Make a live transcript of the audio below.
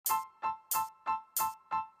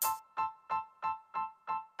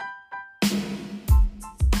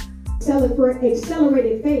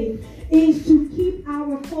accelerated faith is to keep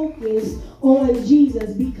our focus on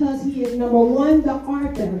Jesus, because he is number one, the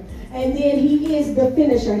author, and then he is the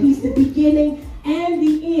finisher. He's the beginning and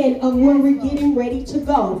the end of where we're getting ready to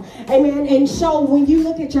go. Amen. And so when you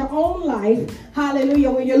look at your own life, hallelujah,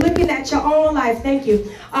 when you're looking at your own life, thank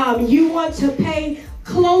you, you want to pay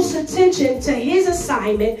close attention to his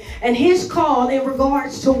assignment and his call in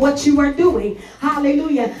regards to what you are doing.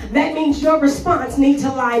 Hallelujah. That means your response needs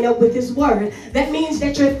to line up with his word. That means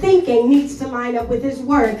that your thinking needs to line up with his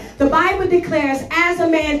word. The Bible declares, as a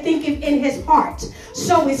man thinketh in his heart,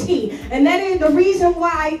 so is he. And that is the reason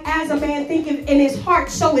why, as a man thinketh in his heart,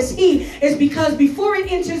 so is he, is because before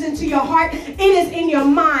it enters into your heart, it is in your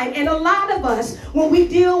mind. And a lot of us, when we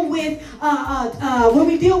deal with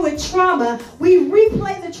trauma, we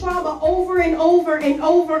replay the trauma over and over and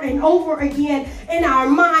over and over again in our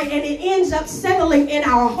mind, and it ends up settling in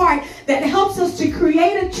our heart. That helps us to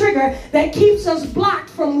create a trigger that keeps us blocked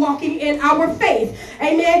from walking in our faith.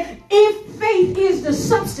 Amen. If faith is the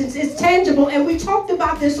substance, it's tangible, and we talked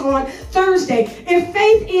about this on Thursday. If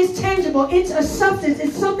faith is tangible, it's a substance,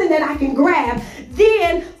 it's something that I can grab,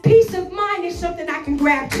 then peace of mind is something I can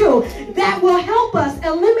grab too. That will help us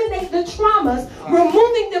eliminate the traumas,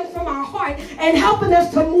 removing them from our heart and helping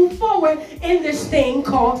us to move forward in this thing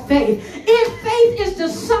called faith. If faith is the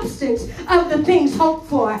substance of the things hoped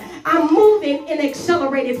for, I'm moving in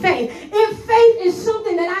accelerated faith. If faith is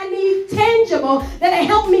something that I need tangible, that'll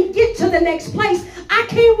help me get to the next place, I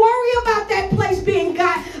can't worry about that place being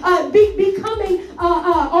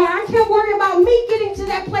or I can't worry about me getting to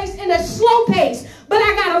that place in a slow pace, but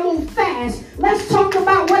I gotta move fast. Let's talk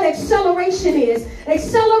about what acceleration is.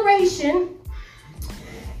 Acceleration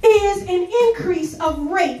is an increase of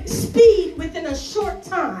rate, speed within a short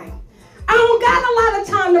time. I don't got a lot of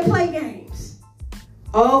time to play games.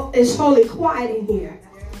 Oh, it's wholly quiet in here.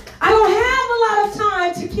 I don't have a lot of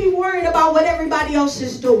time to keep worrying about what everybody else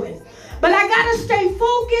is doing. But I got to stay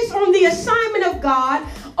focused on the assignment of God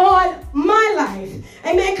on my life.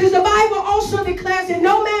 Amen. Because the Bible also declares that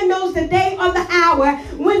no man knows the day or the hour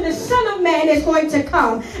when the Son of Man is going to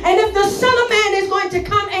come. And if the Son of Man is going to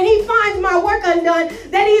come and he finds my work undone,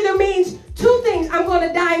 that either means two things. I'm going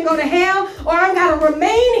to die and go to hell, or I'm going to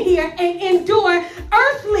remain here and endure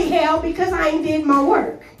earthly hell because I ain't did my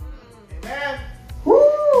work. Amen.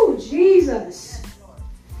 Woo, Jesus.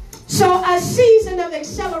 So a season of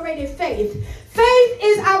accelerated faith. Faith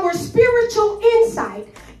is our spiritual insight,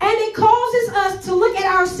 and it causes us to look at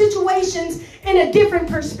our situations in a different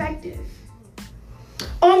perspective.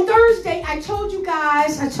 On Thursday, I told you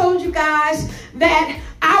guys that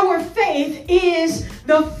our faith is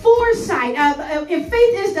the foresight. If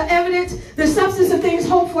faith is the evidence, the substance of things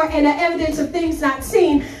hoped for, and the evidence of things not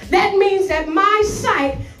seen, that means that my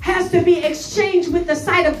sight has to be exchanged with the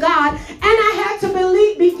sight of God, and I have to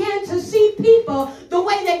begin to see people the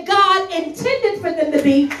way that God intended for them to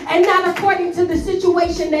be, and not according to the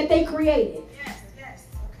situation that they created. Yes.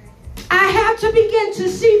 Okay. I have to begin to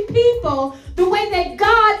see people the way that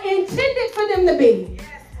God intended for them to be,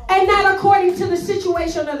 and not according to the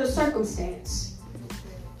situation or the circumstance.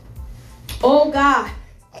 Oh God.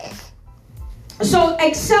 So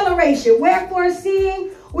acceleration. Wherefore, seeing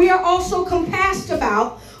we are also compassed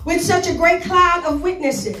about with such a great cloud of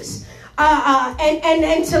witnesses,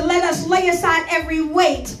 and to let us lay aside every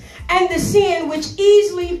weight and the sin which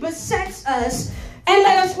easily besets us, and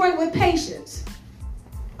let us run with patience.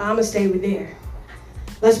 I'm going to stay with there.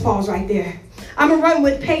 Let's pause right there. I'm going to run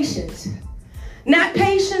with patience. Not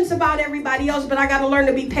patience about everybody else, but I got to learn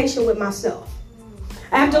to be patient with myself.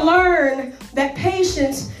 I have to learn that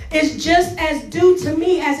patience is just as due to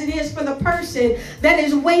me as it is for the person that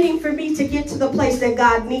is waiting for me to get to the place that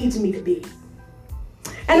God needs me to be.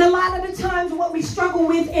 And a lot of the times what we struggle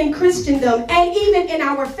with in Christendom and even in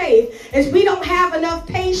our faith is we don't have enough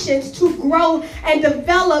patience to grow and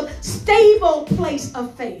develop stable place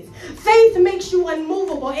of faith. Faith makes you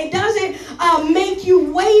unmovable. It doesn't make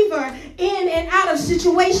you waver in and out of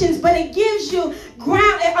situations, but it gives you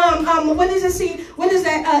ground.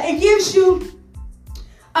 It gives you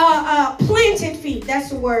planted feet. That's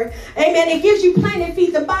the word. Amen. It gives you planted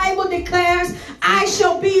feet. The Bible declares, I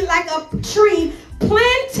shall be like a tree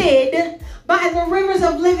planted by the rivers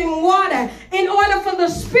of living water. In order for the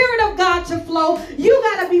Spirit of God to flow, you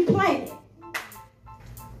got to be planted.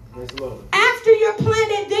 Yes, Lord. After you're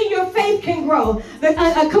planted, then your faith can grow.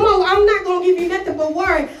 Come on, I'm not going to give you nothing but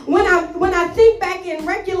word. When I think back and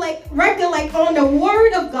regulate on the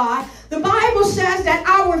word of God, the Bible says that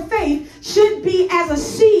our faith should be as a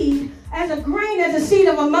seed as a grain, as a seed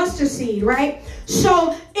of a mustard seed, right?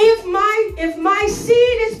 So if my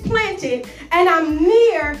seed is planted and I'm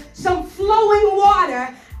near some flowing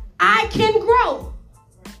water, I can grow.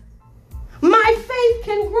 My faith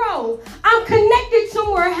can grow. I'm connected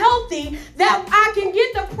somewhere healthy that I can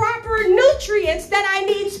get the proper nutrients that I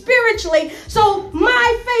need spiritually. So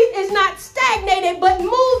my faith is not stagnated, but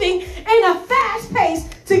moving in a fast pace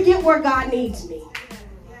to get where God needs me.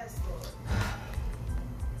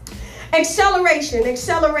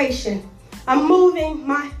 Acceleration. I'm moving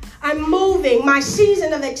my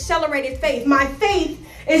season of accelerated faith. My faith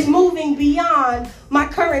is moving beyond my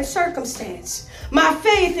current circumstance. My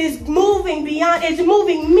faith is moving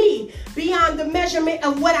me beyond the measurement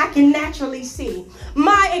of what I can naturally see.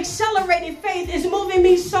 My accelerated faith is moving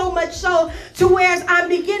me so much so to where I'm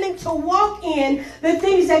beginning to walk in the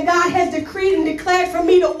things that God has decreed and declared for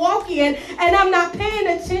me to walk in, and I'm not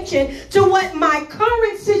paying attention to what my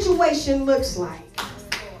current situation looks like.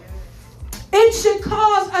 It should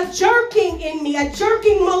cause a jerking in me, a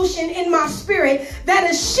jerking motion in my spirit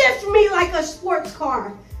that'll shift me like a sports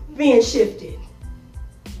car being shifted.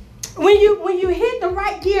 When you hit the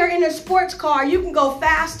right gear in a sports car, you can go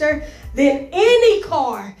faster than any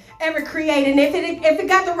car ever created. And if it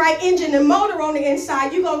got the right engine and motor on the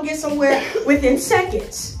inside, you're going to get somewhere within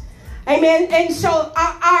seconds. Amen. And so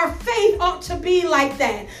our faith ought to be like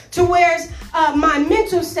that, to where my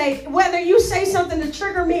mental state, whether you say something to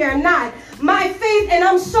trigger me or not, my faith, and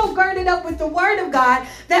I'm so girded up with the word of God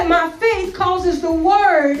that my faith causes the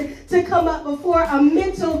word to come up before a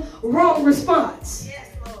mental wrong response. Yes,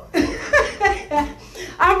 Lord.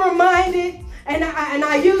 I'm reminded, and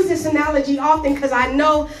I use this analogy often because I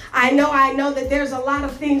know that there's a lot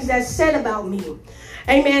of things that's said about me.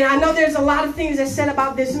 Amen. I know there's a lot of things that's said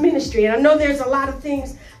about this ministry, and I know there's a lot of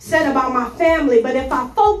things said about my family, but if I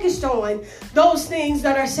focused on those things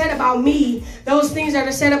that are said about me, those things that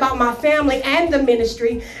are said about my family and the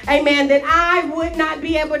ministry, amen, then I would not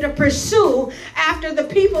be able to pursue after the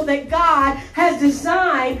people that God has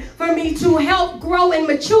designed for me to help grow and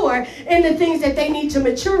mature in the things that they need to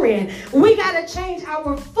mature in. We got to change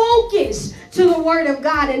our focus to the word of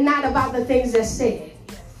God and not about the things that's said.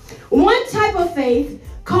 One type of faith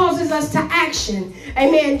causes us to action.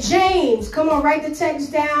 Amen. James, come on, write the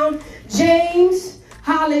text down. James,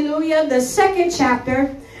 hallelujah, the 2nd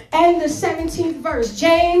chapter and the 17th verse.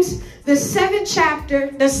 James, the 7th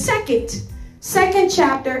chapter, the second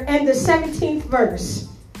chapter and the 17th verse.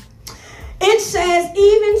 It says,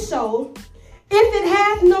 even so, if it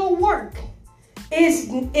hath no work,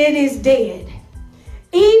 it is dead.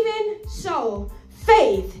 Even so,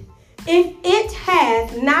 faith, if it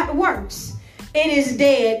hath not works, it is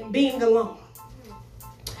dead, being alone.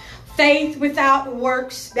 Faith without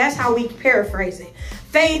works, that's how we paraphrase it.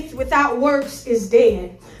 Faith without works is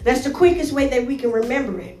dead. That's the quickest way that we can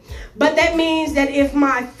remember it. But that means that if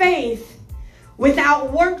my faith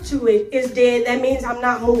without work to it is dead, that means I'm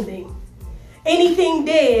not moving. Anything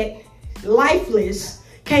dead, lifeless,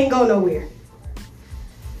 can't go nowhere.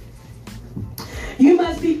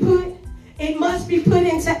 It must be put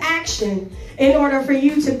into action in order for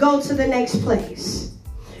you to go to the next place.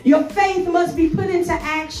 Your faith must be put into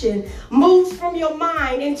action. Moves from your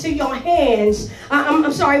mind into your hands.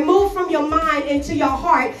 Move from your mind into your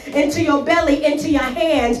heart, into your belly, into your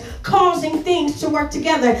hands, causing things to work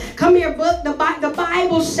together. Come here, book. The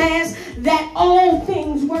Bible says that all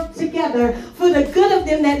things work together for the good of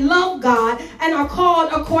them that love God and are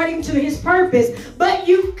called according to his purpose. But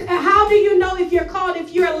how do you know if you're called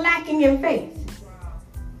if you're lacking in faith?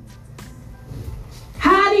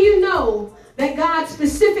 How do you know that God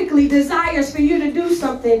specifically desires for you to do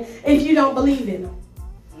something if you don't believe in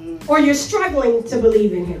him? Or you're struggling to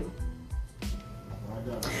believe in him?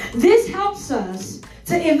 This helps us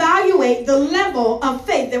to evaluate the level of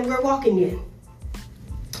faith that we're walking in.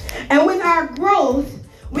 And with our growth,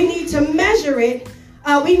 we need to measure it.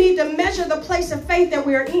 We need to measure the place of faith that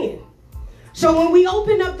we're in. So when we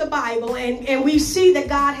open up the Bible and we see that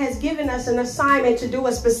God has given us an assignment to do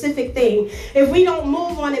a specific thing, if we don't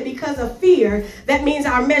move on it because of fear, that means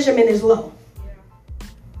our measurement is low.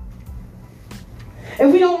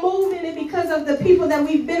 If we don't move in it because of the people that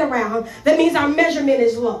we've been around, that means our measurement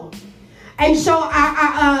is low. And so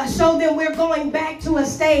so then we're going back to a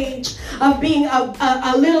stage of being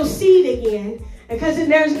a little seed again, because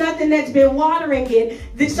there's nothing that's been watering it,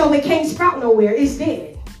 so it can't sprout nowhere. It's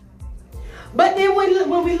dead. But then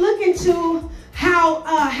when we look into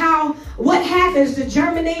what happens, the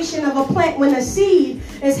germination of a plant when a seed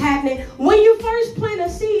is happening, when you first plant a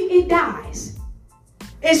seed, it dies.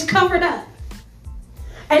 It's covered up.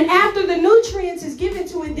 And after the nutrients is given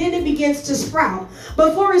to it, then it begins to sprout.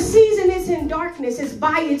 But for a season, it's in darkness. It's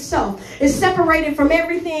by itself. It's separated from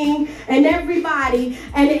everything and everybody.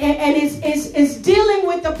 And it's dealing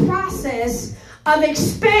with the process of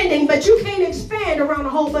expanding. But you can't expand around a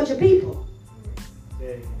whole bunch of people.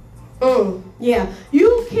 Yeah.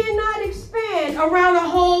 You cannot expand around a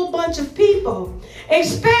whole bunch of people.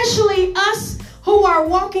 Especially us who are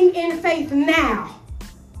walking in faith now.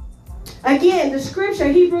 Again, the scripture,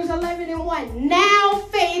 Hebrews 11:1. Now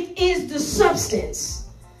faith is the substance.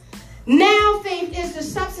 Now faith is the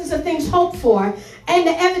substance of things hoped for and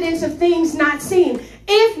the evidence of things not seen.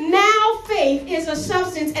 If now faith is a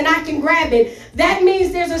substance and I can grab it, that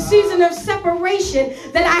means there's a season of separation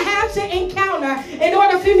that I have to encounter in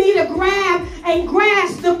order for me to grab and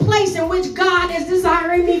grasp the place in which God is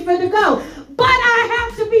desiring me for to go. But I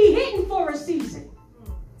have to be hidden for a season.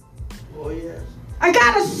 Oh, yes. I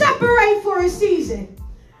got to separate for a season.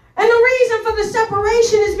 And the reason for the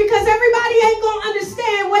separation is because everybody ain't going to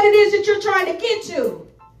understand what it is that you're trying to get to.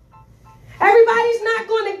 Everybody's not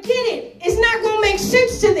going to get it. It's not going to make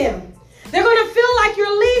sense to them. They're going to feel like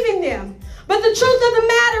you're leaving them. But the truth of the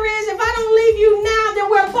matter is, if I don't leave you now, then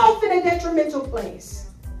we're both in a detrimental place.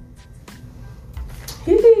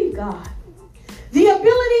 God. The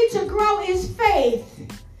ability to grow is faith.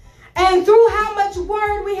 And through how much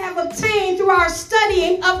word we have obtained through our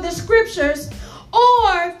studying of the scriptures,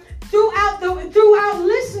 or throughout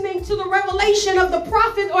listening to the revelation of the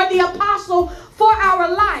prophet or the apostle for our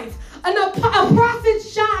life. A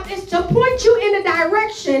prophet's job is to point you in a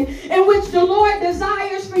direction in which the Lord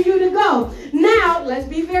desires for you to go. Now, let's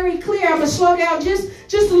be very clear. I'm going to slow down just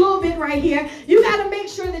a little bit right here. You got to make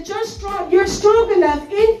sure that you're strong enough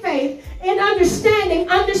in faith, in understanding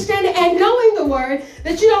and knowing the word,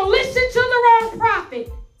 that you don't listen to the wrong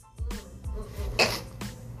prophet.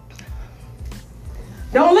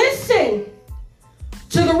 Don't listen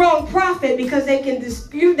to the wrong prophet, because they can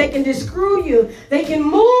dispute, they can discrew you, they can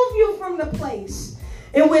move you from the place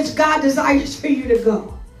in which God desires for you to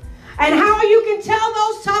go. And how you can tell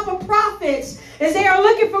those type of prophets is they are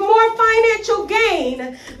looking for more financial gain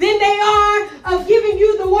than they are of giving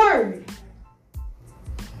you the word.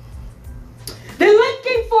 They're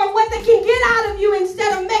looking for what they can get out of you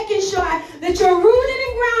instead of making sure that you're rooted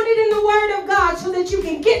and grounded in the word of God so that you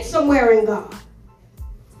can get somewhere in God.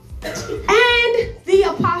 And the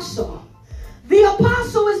apostle. The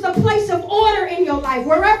apostle is the place of order in your life.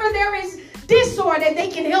 Wherever there is disorder, they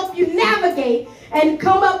can help you navigate and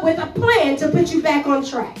come up with a plan to put you back on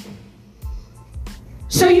track.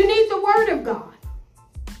 So you need the word of God.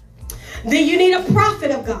 Then you need a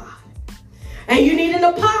prophet of God. And you need an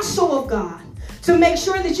apostle of God to make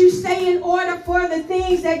sure that you stay in order for the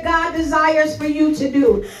things that God desires for you to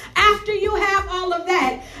do. After you have all of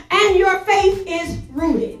that and your faith is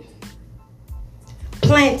rooted,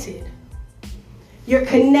 planted, you're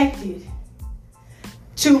connected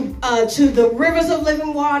to the rivers of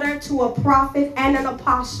living water, to a prophet and an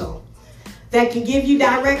apostle that can give you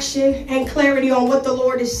direction and clarity on what the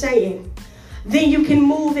Lord is saying, then you can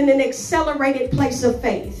move in an accelerated place of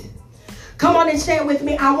faith. Come on and say it with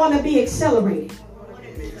me. I want to be accelerated.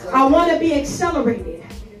 I want to be accelerated.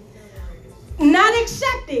 Not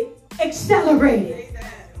accepted, accelerated.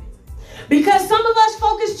 Because some of us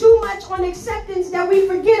focus too much on acceptance that we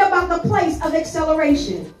forget about the place of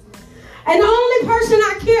acceleration. And the only person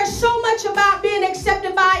I care so much about being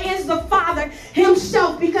accepted by is the Father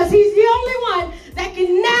himself, because he's the only one that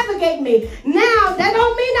can navigate me. Now, that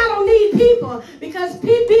don't mean I don't need people, because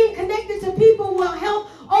being connected to people will help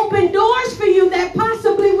open doors for you that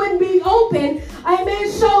possibly wouldn't be open. Amen.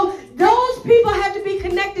 So those people have to be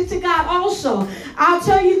connected to God also. I'll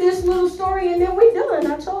tell you this little story and then we're done.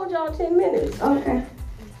 I told y'all 10 minutes. Okay.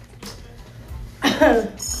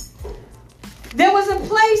 There was a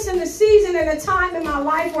place and a season and a time in my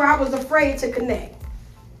life where I was afraid to connect.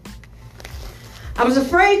 I was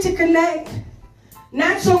afraid to connect,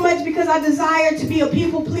 not so much because I desired to be a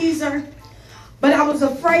people pleaser, but I was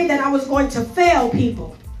afraid that I was going to fail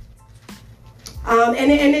people.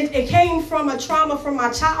 It came from a trauma from my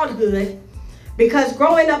childhood, because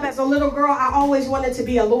growing up as a little girl, I always wanted to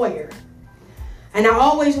be a lawyer. And I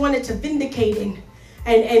always wanted to vindicate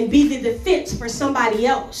and be the defense for somebody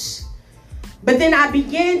else. But then I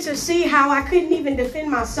began to see how I couldn't even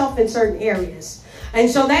defend myself in certain areas. And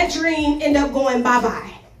so that dream ended up going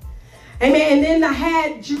bye-bye. Amen. And then I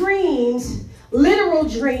had dreams, literal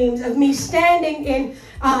dreams, of me standing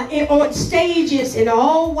on stages in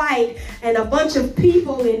all white and a bunch of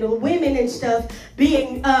people and the women and stuff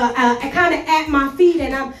being kind of at my feet,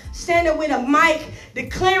 and I'm standing with a mic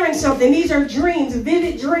declaring something. These are dreams,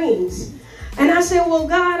 vivid dreams. And I said, well,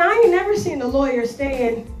 God, I ain't never seen a lawyer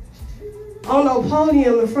stand on a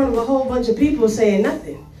podium in front of a whole bunch of people saying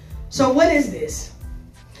nothing. So what is this?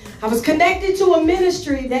 I was connected to a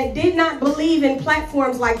ministry that did not believe in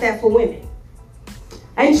platforms like that for women.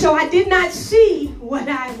 And so I did not see what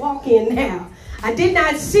I walk in now. I did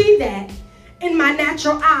not see that in my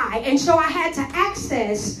natural eye. And so I had to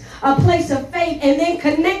access a place of faith and then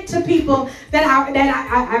connect to people that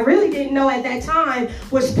I really didn't know at that time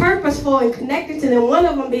was purposeful and connected to them, one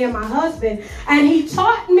of them being my husband. And he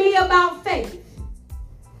taught me about faith.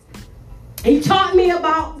 He taught me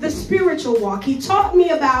about the spiritual walk. He taught me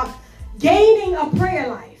about gaining a prayer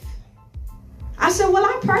life. I said, well,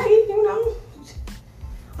 I pray, you know.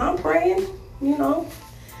 I'm praying, you know.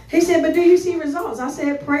 He said, but do you see results? I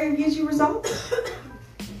said, prayer gives you results.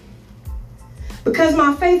 Because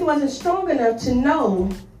my faith wasn't strong enough to know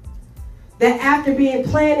that after being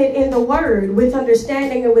planted in the word with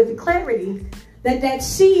understanding and with clarity, that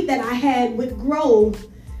seed that I had would grow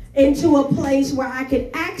into a place where I could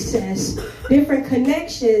access different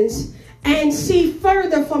connections and see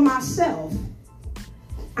further for myself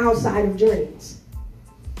outside of dreams.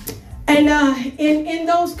 And in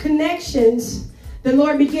those connections, the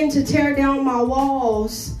Lord began to tear down my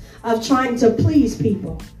walls of trying to please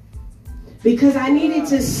people, because I needed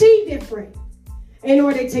to see different in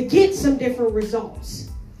order to get some different results.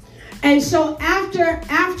 And so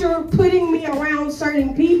after putting me around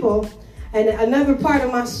certain people, and another part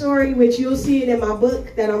of my story, which you'll see it in my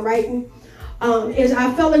book that I'm writing, is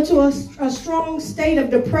I fell into a strong state of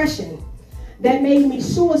depression that made me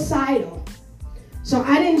suicidal. So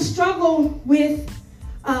I didn't struggle with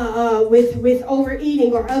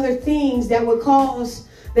overeating or other things that would cause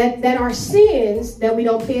that are sins that we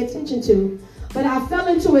don't pay attention to. But I fell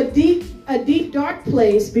into a deep, dark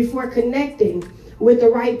place before connecting with the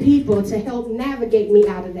right people to help navigate me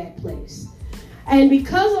out of that place. And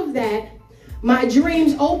because of that, my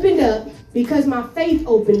dreams opened up because my faith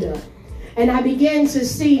opened up. And I began to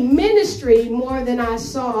see ministry more than I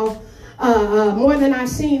saw, more than I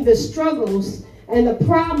seen the struggles and the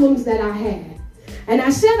problems that I had. And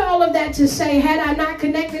I said all of that to say, had I not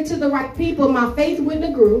connected to the right people, my faith wouldn't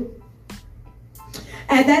have grew.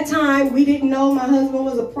 At that time, we didn't know my husband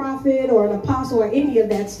was a prophet or an apostle or any of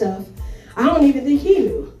that stuff. I don't even think he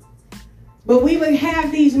knew. But we would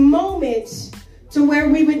have these moments to where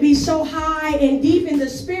we would be so high and deep in the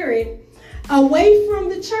spirit, away from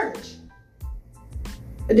the church.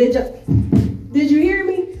 Did you hear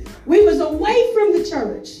me? We was away from the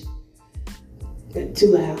church. Too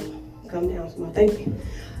loud. Come down some more. Thank you.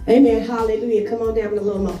 Amen. Hallelujah. Come on down a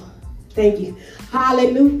little more. Thank you.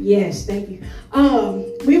 Hallelujah. Yes, thank you.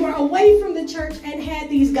 We were away from the church and had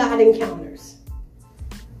these God encounters.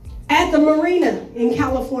 At the marina in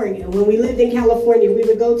California, when we lived in California, we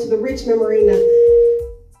would go to the Richmond Marina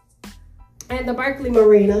and the Berkeley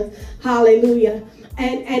Marina. Hallelujah.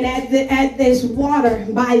 And at this water,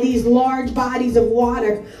 by these large bodies of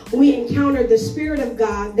water, we encountered the Spirit of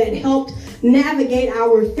God that helped navigate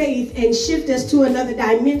our faith and shift us to another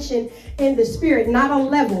dimension in the Spirit. Not a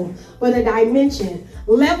level, but a dimension.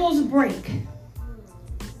 Levels break.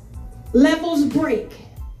 Levels break.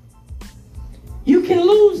 You can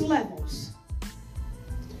lose levels,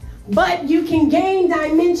 but you can gain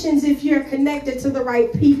dimensions if you're connected to the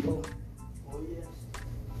right people.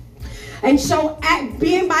 And so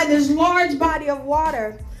being by this large body of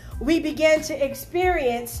water, we began to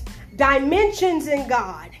experience dimensions in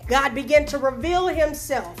God. God began to reveal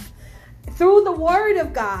himself through the word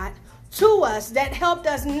of God to us that helped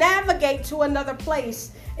us navigate to another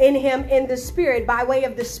place in him in the Spirit, by way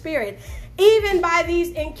of the Spirit. Even by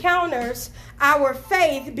these encounters, our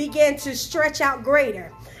faith began to stretch out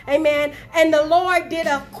greater. Amen. And the Lord did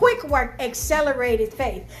a quick work, accelerated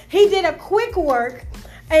faith. He did a quick work.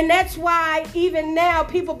 And that's why even now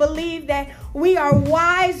people believe that we are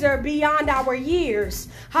wiser beyond our years.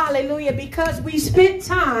 Hallelujah. Because we spent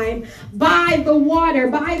time by the water,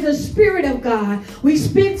 by the Spirit of God. We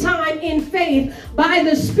spent time in faith by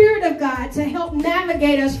the Spirit of God to help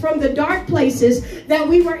navigate us from the dark places that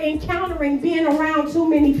we were encountering being around too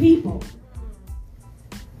many people.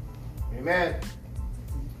 Amen.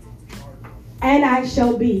 And I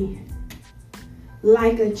shall be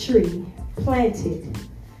like a tree planted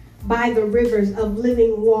by the rivers of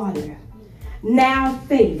living water. Now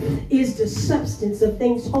faith is the substance of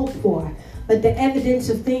things hoped for, but the evidence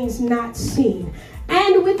of things not seen.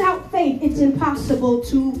 And without faith, it's impossible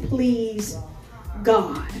to please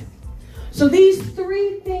God. So these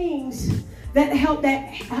three things that help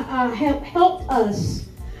us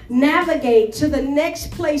navigate to the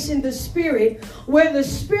next place in the Spirit, where the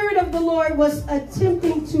Spirit of the Lord was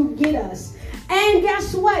attempting to get us. And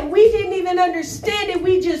guess what? We didn't even understand it.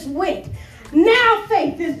 We just went. Now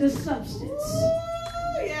faith is the substance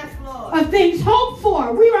of things hoped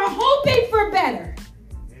for. We were hoping for better.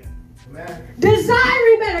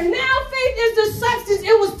 Desiring better. Now faith is the substance.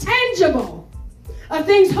 It was tangible of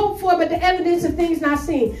things hoped for, but the evidence of things not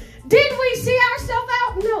seen. Did we see ourselves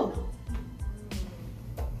out? No.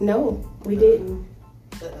 No, we didn't.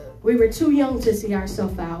 We were too young to see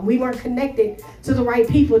ourselves out. We weren't connected to the right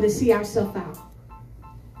people to see ourselves out.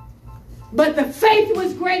 But the faith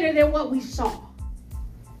was greater than what we saw.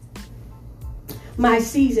 My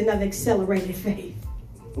season of accelerated faith.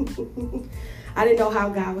 I didn't know how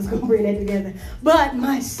God was going to bring that together. But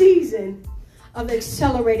my season of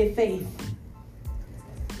accelerated faith.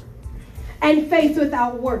 And faith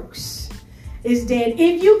without works is dead.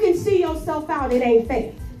 If you can see yourself out, it ain't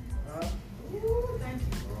faith.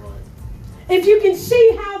 If you can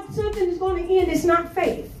see how something is going to end, it's not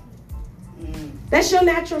faith. That's your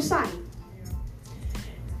natural sight.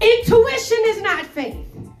 Intuition is not faith.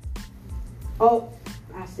 Oh,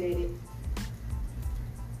 I said it.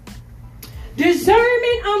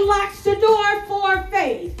 Discernment unlocks the door for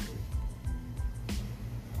faith.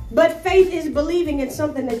 But faith is believing in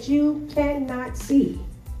something that you cannot see.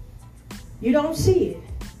 You don't see it.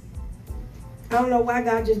 I don't know why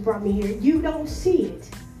God just brought me here. You don't see it.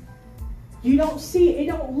 You don't see it. It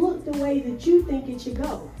don't look the way that you think it should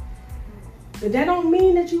go. But that don't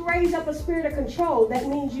mean that you raise up a spirit of control. That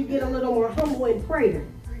means you get a little more humble in prayer.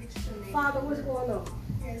 Father, what's going on?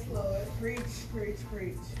 Yes, Lord. Preach, preach,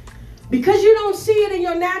 preach. Because you don't see it in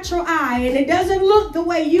your natural eye and it doesn't look the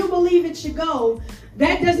way you believe it should go,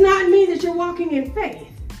 that does not mean that you're walking in faith.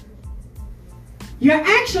 You're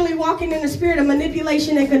actually walking in the spirit of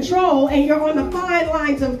manipulation and control, and you're on the fine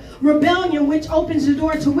lines of rebellion, which opens the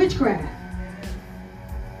door to witchcraft.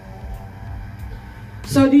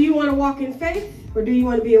 So do you want to walk in faith, or do you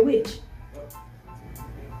want to be a witch?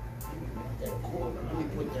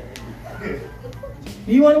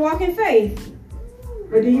 Do you want to walk in faith,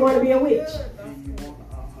 or do you want to be a witch?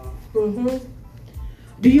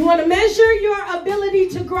 Do you want to measure your ability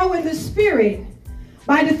to grow in the spirit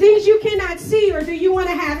by the things you cannot see, or do you want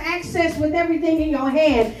to have access with everything in your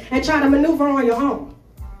hand and try to maneuver on your own?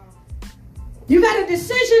 You got a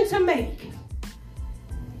decision to make.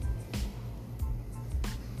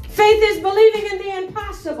 Faith is believing in the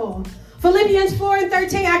impossible. Philippians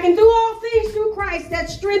 4:13, I can do all things through Christ that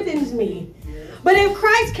strengthens me. But if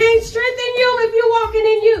Christ can't strengthen you, if you're walking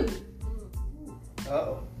in you,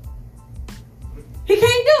 he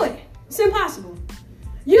can't do it. It's impossible.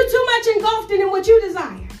 You too much engulfed in what you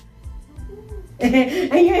desire.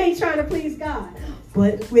 And you ain't trying to please God.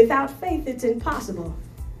 But without faith, it's impossible.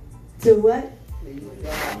 To what?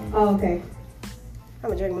 Oh, okay. I'm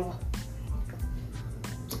going to drink more.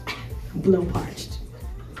 I'm a little parched.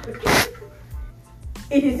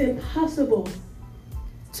 It is impossible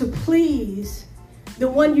to please the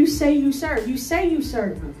one you say you serve. You say you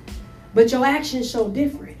serve him, but your actions show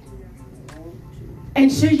different. And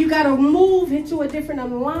so you got to move into a different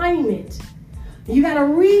alignment. You got to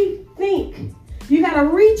rethink. You got to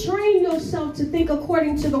retrain yourself to think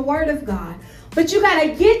according to the word of God. But you got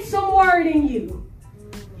to get some word in you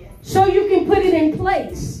so you can put it in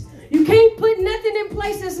place. You can't put nothing in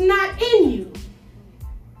place that's not in you.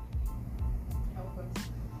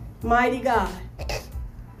 Mighty God.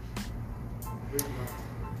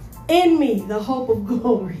 In me, the hope of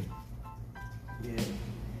glory.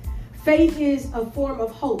 Faith is a form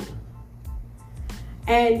of hope.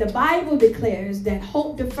 And the Bible declares that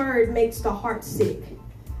hope deferred makes the heart sick.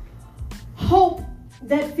 Hope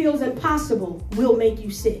that feels impossible will make you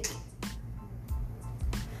sick.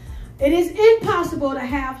 It is impossible to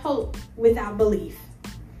have hope without belief.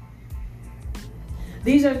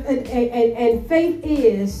 These are and faith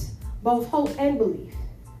is both hope and belief.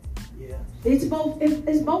 Yeah. It's both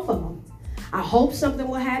of them. I hope something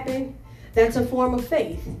will happen. That's a form of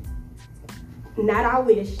faith. Not I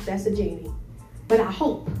wish, that's a genie. But I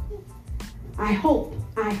hope. I hope.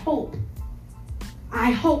 I hope. I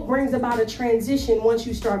hope brings about a transition once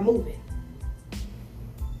you start moving.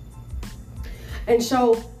 And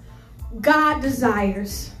so God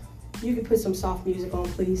desires, you can put some soft music on,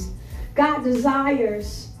 please. God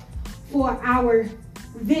desires for our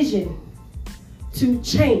vision to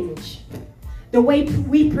change. The way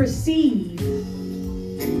we perceive.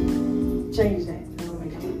 Change that.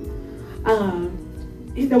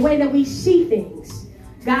 The way that we see things.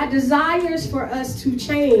 God desires for us to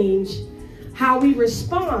change how we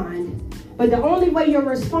respond. But the only way your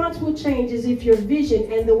response will change is if your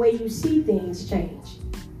vision and the way you see things change.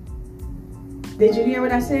 Did you hear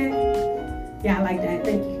what I said? Yeah, I like that.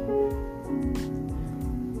 Thank you.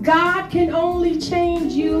 God can only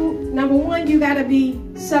change you. Number one, you got to be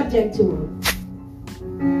subject to him.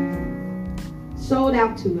 Sold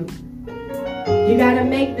out to him. You got to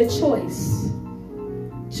make the choice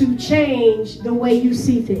to change the way you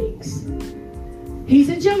see things. He's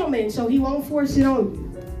a gentleman, so he won't force it on you.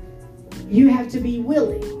 You have to be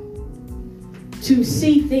willing to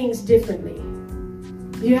see things differently.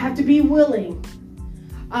 You have to be willing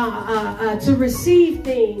to receive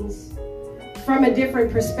things from a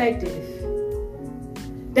different perspective.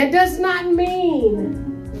 That does not mean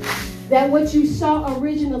that what you saw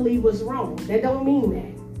originally was wrong. That don't mean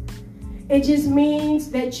that. It just means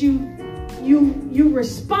that you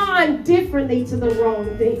respond differently to the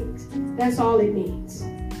wrong things. That's all it means.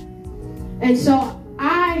 And so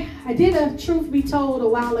I did a truth be told a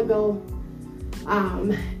while ago.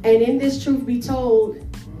 And in this truth be told,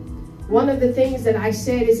 one of the things that I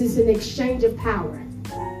said is it's an exchange of power.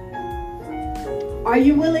 Are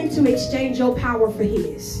you willing to exchange your power for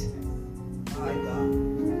his?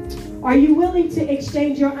 Are you willing to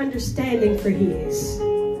exchange your understanding for his?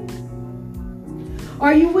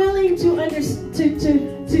 Are you willing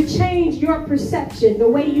to change your perception, the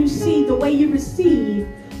way you see, the way you receive,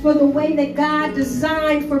 for the way that God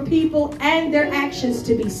designed for people and their actions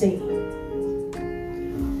to be seen?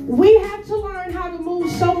 We have to learn how to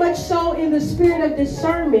move so much so in the spirit of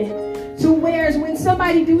discernment to whereas when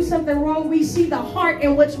somebody do something wrong, we see the heart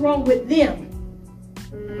and what's wrong with them.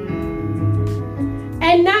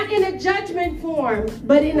 And not in a judgment form,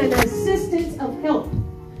 but in an assistance of help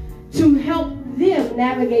to help them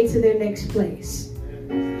navigate to their next place.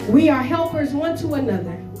 We are helpers one to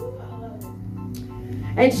another.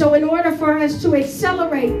 And so in order for us to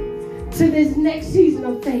accelerate to this next season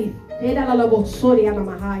of faith,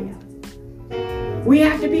 we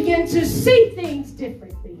have to begin to see things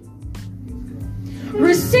differently,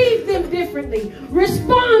 receive them differently,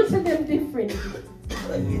 respond to them differently.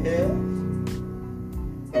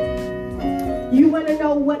 You want to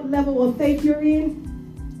know what level of faith you're in?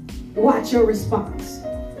 Watch your response.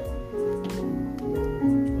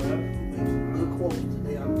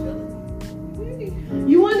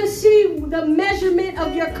 You want to see the measurement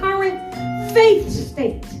of your current faith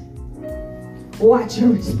state? Watch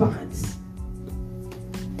your response.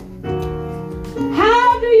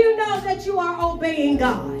 How do you know that you are obeying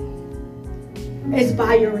God? It's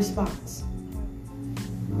by your response.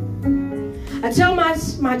 I tell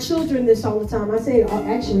my children this all the time. I say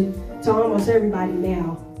actually to almost everybody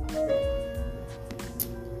now.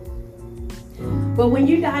 But when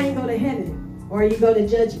you die and go to heaven, or you go to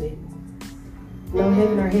judgment, no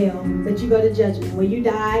heaven or hell, but you go to judgment. When you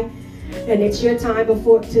die and it's your time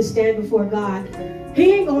to stand before God,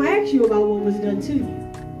 he ain't going to ask you about what was done to you.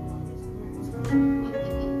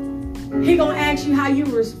 He going to ask you how you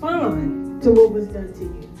respond to what was done to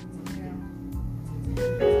you.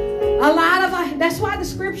 A lot of that's why the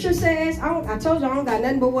scripture says, I told you I don't got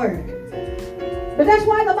nothing but word. But that's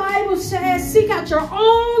why the Bible says, seek out your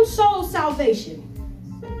own soul salvation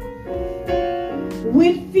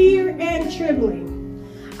with fear and trembling.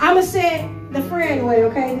 I'm going to say it the friend way,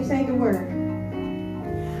 okay? This ain't the word.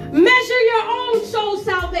 Measure your own soul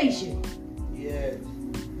salvation. Yes.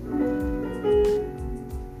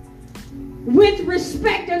 With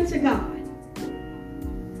respect unto God.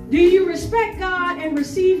 Do you respect God and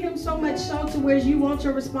receive him so much so to where you want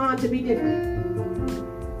your response to be different?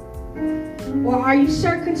 Or are you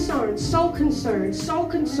so concerned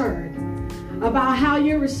about how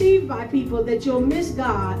you're received by people that you'll miss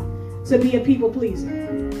God to be a people pleaser?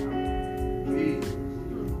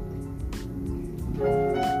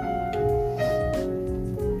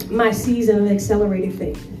 My season of accelerated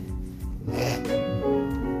faith.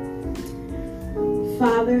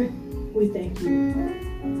 Father, we thank you.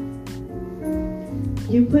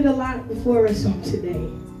 You put a lot before us on today.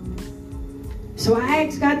 So I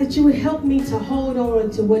ask, God, that you would help me to hold on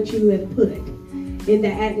to what you have put in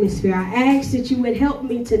the atmosphere. I ask that you would help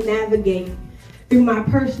me to navigate through my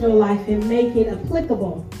personal life and make it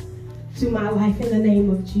applicable to my life in the name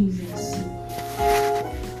of Jesus.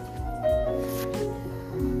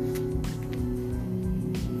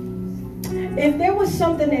 If there was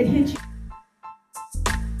something that hit you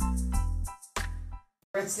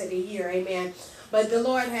rest of the year, amen. But the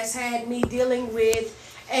Lord has had me dealing with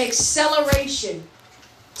acceleration.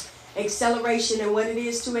 Acceleration, and what it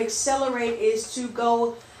is to accelerate is to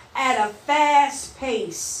go at a fast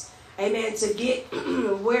pace, amen, to get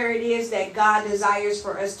where it is that God desires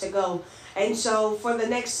for us to go. And so for the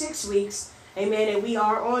next 6 weeks, amen, and we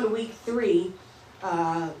are on week 3.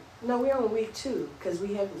 No, we're on week 2 because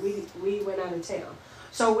we went out of town.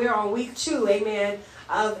 So we're on week 2, amen,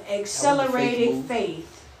 of accelerating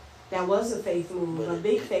faith. That was a faith move, a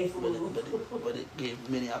big faith move. But it gave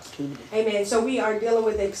many opportunities. Amen. So we are dealing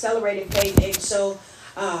with accelerated faith. And so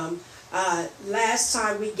last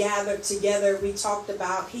time we gathered together, we talked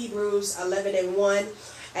about Hebrews 11:1.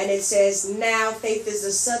 And it says, now faith is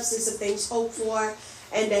the substance of things hoped for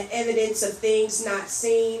and the evidence of things not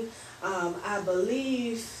seen. I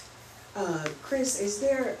believe, Chris, is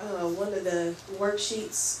there one of the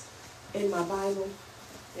worksheets in my Bible,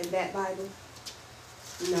 in that Bible?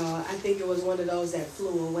 No, I think it was one of those that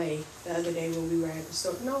flew away the other day when we were at the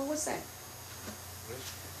store. No, what's that?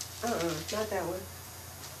 Not that one.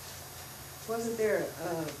 Wasn't there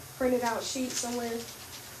a printed out sheet somewhere?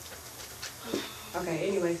 Okay,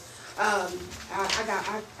 anyway. I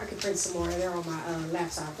can print some more. They're on my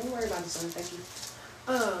laptop. Don't worry about it, son. Thank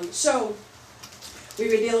you. So we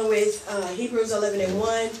were dealing with Hebrews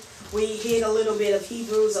 11:1. We hit a little bit of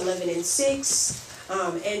Hebrews 11:6.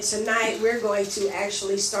 And tonight we're going to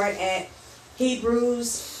actually start at we're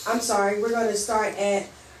going to start at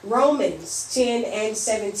Romans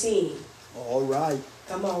 10:17. All right.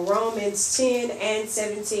 Come on, Romans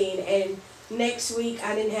 10:17. And next week,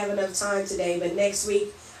 I didn't have enough time today, but next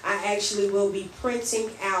week I actually will be printing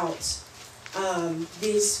out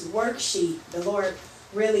this worksheet. The Lord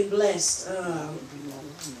really blessed.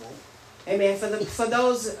 Amen. For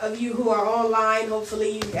those of you who are online,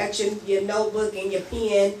 hopefully you got your notebook and your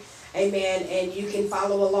pen. Amen. And you can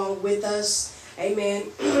follow along with us.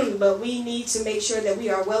 Amen. But we need to make sure that we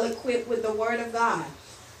are well equipped with the Word of God.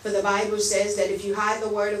 For the Bible says that if you hide the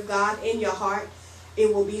Word of God in your heart,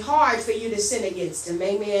 it will be hard for you to sin against Him.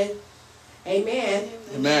 Amen. Amen.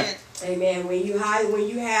 Amen. Amen. When you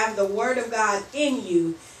have the Word of God in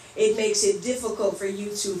you, it makes it difficult for you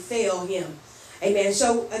to fail Him. Amen.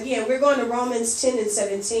 So again, we're going to Romans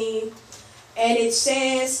 10:17. And it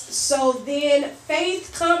says, so then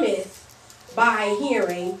faith cometh by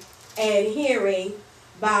hearing, and hearing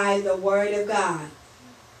by the Word of God.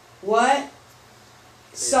 What?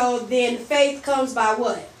 So then faith comes by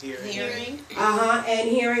what? Hearing. And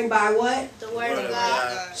hearing by what? The Word of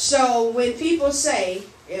God. So when people say,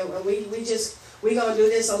 we're gonna do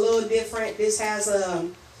this a little different. This has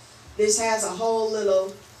a whole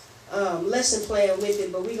little lesson plan with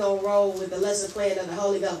it, but we're gonna roll with the lesson plan of the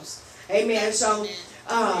Holy Ghost. Amen. So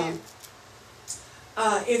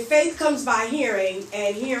if faith comes by hearing,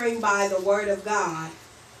 and hearing by the Word of God,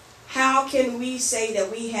 how can we say that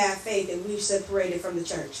we have faith and we've separated from the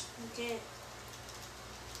church? Okay.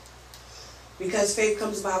 Because faith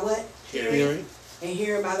comes by what? Hearing. And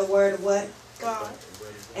hearing by the Word of what? God.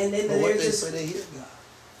 And then But what they there's say they hear God.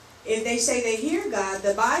 if they say they hear God,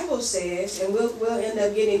 the Bible says, and we'll end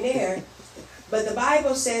up getting there, but the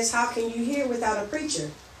Bible says, how can you hear without a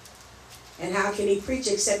preacher? And how can he preach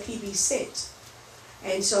except he be sent?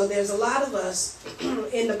 And so there's a lot of us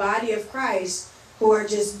in the body of Christ who are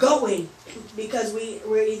just going because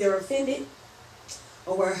we're either offended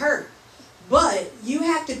or we're hurt. But you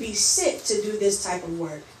have to be sent to do this type of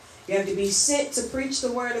work. You have to be sent to preach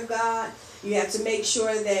the Word of God. You have to make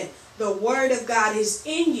sure that the Word of God is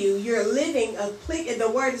in you. You're living,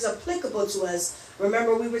 the Word is applicable to us.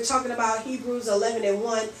 Remember, we were talking about Hebrews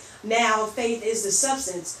 11:1. Now, faith is the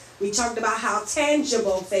substance. We talked about how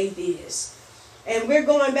tangible faith is. And we're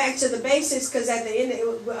going back to the basics because at the end,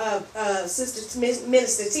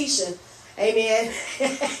 Minister Tisha, amen.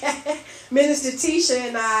 Minister Tisha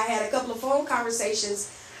and I had a couple of phone conversations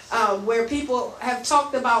where people have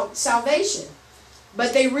talked about salvation,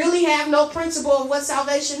 but they really have no principle of what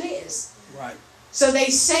salvation is. Right. So they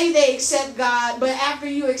say they accept God, but after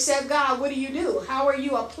you accept God, what do? How are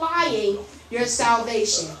you applying your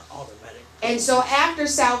salvation? Automatic. And so after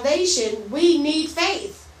salvation, we need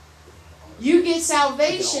faith. You get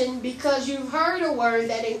salvation because you've heard a word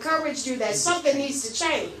that encouraged you that something needs to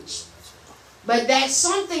change. But that's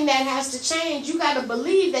something that has to change. You got to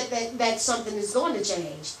believe that something is going to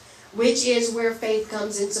change, which is where faith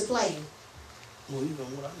comes into play. Well, even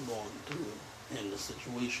what I'm going through and the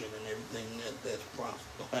situation and everything that's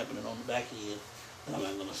happening on the back end, I'm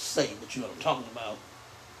not going to say, but you know what I'm talking about.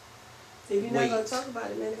 If you're not going to talk about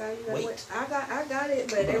it, man, you got to wait. I got it,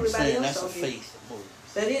 but everybody else don't get it. That's a faith move.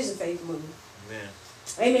 That is a faith move. Amen.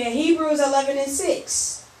 Amen. Hebrews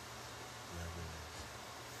 11:6.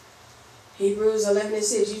 Hebrews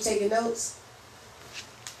 11:6. You taking notes?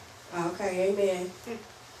 Okay. Amen.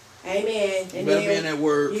 Amen. You better be in that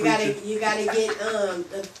word. You gotta get a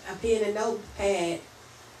pen and notepad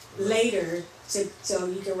later so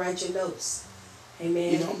you can write your notes.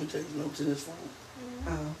 Amen. You know, I'm gonna take notes in this phone.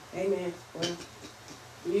 Oh, amen. Well,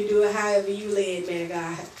 you do it however you led, man of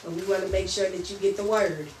God. But we want to make sure that you get the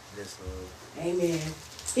word. Yes, Lord. Amen.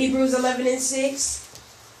 Hebrews 11:6.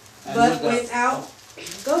 But without,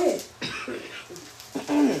 go ahead.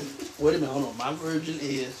 Wait a minute, hold on. My version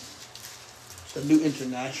is the New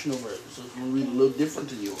International Version, so it's going to read a little different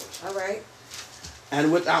than yours. All right.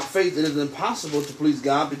 And without faith, it is impossible to please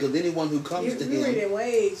God, because anyone who comes to Him. You're reading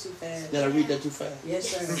way too fast. Did I read that too fast? Yes,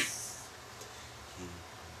 sir.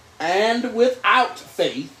 And without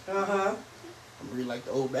faith, Uh-huh. I'm reading like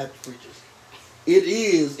the old Baptist preachers, it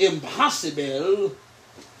is impossible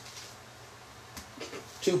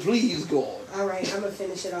to please God. All right, I'm going to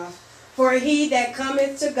finish it off. For he that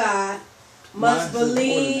cometh to God must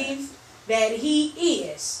believe that He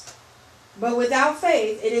is. But without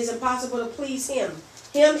faith, it is impossible to please Him.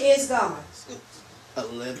 Him is God.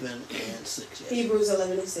 11 and 6. Yes. Hebrews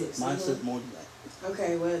 11 and 6. Mine says more than that.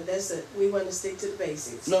 Okay, well, that's it. We want to stick to the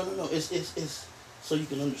basics. No. It's so you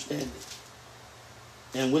can understand it.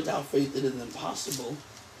 And without faith, it is impossible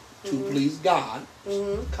to please God,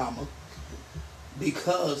 comma,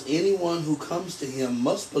 because anyone who comes to Him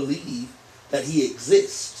must believe that He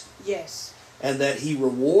exists. Yes. And that He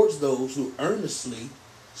rewards those who earnestly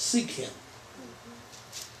seek Him.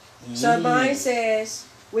 So mine says,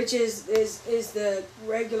 which is the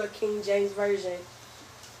regular King James Version,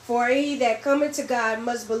 for he that cometh to God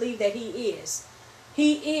must believe that He is.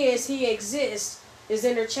 He exists, is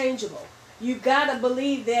interchangeable. You got to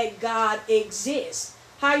believe that God exists.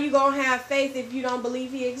 How you going to have faith if you don't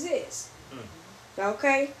believe He exists?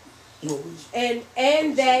 Okay?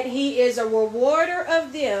 And that He is a rewarder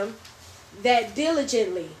of them that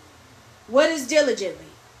diligently. What is diligently?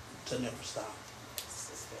 To never stop.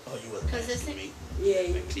 Oh, you wasn't Consistent? asking me.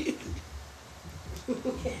 Yeah.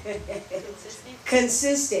 Consistent?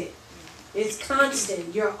 Consistent. It's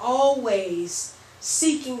constant. You're always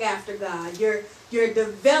seeking after God. You're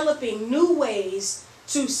developing new ways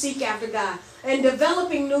to seek after God. And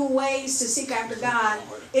developing new ways to seek after God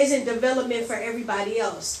isn't development for everybody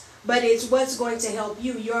else, but it's what's going to help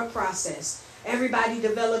you, your process. Everybody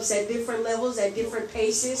develops at different levels, at different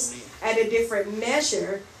paces, at a different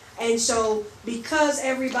measure. And so because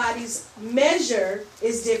everybody's measure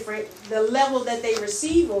is different, the level that they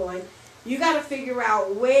receive on, you got to figure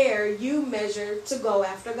out where you measure to go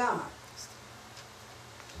after God.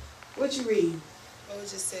 What you read? Oh, it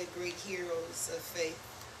just said Greek heroes of faith.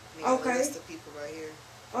 Okay. List of people right here.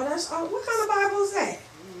 Oh, that's what kind of Bible is that?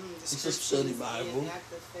 It's a study Bible.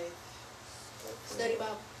 Active faith. Study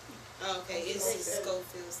Bible. Oh, okay, it's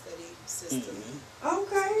Schofield study system.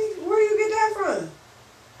 Okay, where you get that from?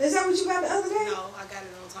 Is that what you got the other day? No, I got it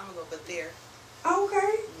a long time ago, but there.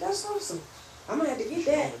 Okay, that's awesome. I'm gonna have to get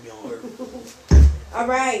that. Be on her. All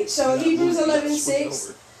right, so Hebrews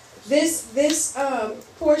 11:6. This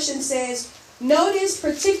portion says, notice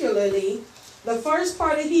particularly the first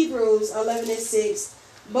part of Hebrews 11:6.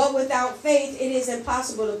 But without faith, it is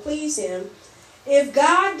impossible to please Him. If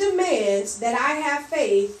God demands that I have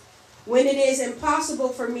faith when it is impossible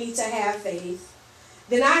for me to have faith,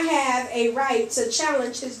 then I have a right to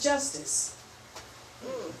challenge His justice.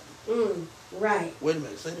 Right. Wait a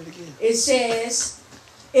minute, say that again. It says,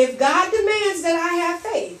 if God demands that I have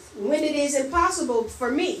faith when it is impossible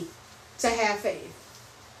for me to have faith,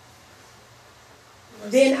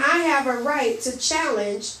 then I have a right to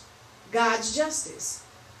challenge God's justice.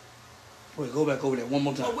 Wait, go back over there one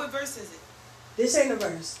more time. Oh, what verse is it? This ain't a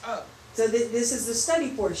verse. Oh, So this is the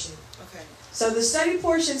study portion. okay. So the study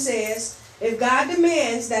portion says, if God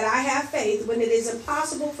demands that I have faith when it is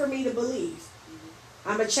impossible for me to believe,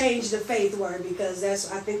 I'm going to change the faith word because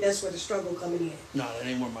I think that's where the struggle coming in. No, that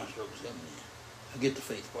ain't where my struggle's coming in. I get the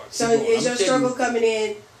faith part. So Keep going. is your struggle coming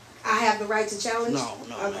in, I have the right to challenge? No.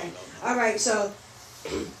 All right, so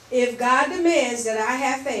if God demands that I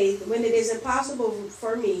have faith when it is impossible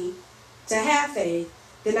for me to have faith,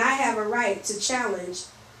 then I have a right to challenge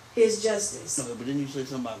His justice. No, but didn't you say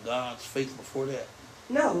something about God's faith before that?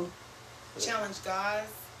 No, Challenge God's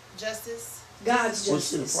justice. God's Well,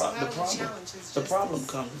 see, justice. the problem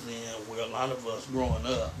comes in where a lot of us growing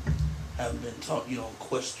up have been taught you don't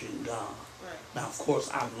question God. Right. Now, of course,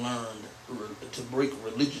 I've learned to break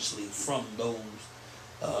religiously from those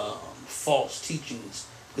false teachings,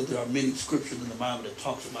 because there are many scriptures in the Bible that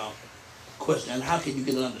talks about question. And how can you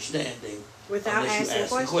get an understanding Without unless you asking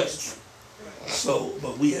ask the question? So,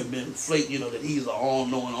 but we have been that He's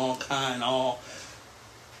all-knowing, all-kind,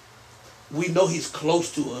 we know He's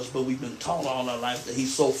close to us, but we've been taught all our life that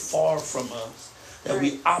He's so far from us that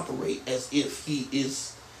we operate as if He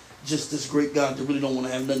is just this great God that really don't want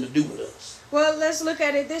to have nothing to do with us. Well, let's look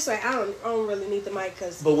at it this way. I don't really need the mic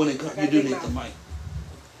because. But when it comes, you do need the mic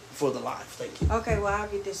for the live. Thank you. Okay, well I'll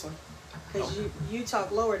get this one because you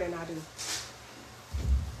talk lower than I do.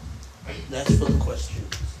 That's for the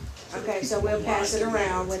questions. Okay, so we'll pass it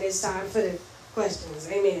around when it's time for the questions.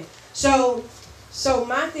 Amen. So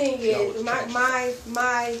my thing is,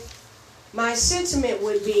 my sentiment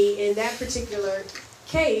would be in that particular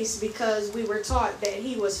case, because we were taught that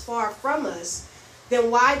he was far from us,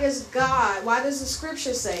 then why does the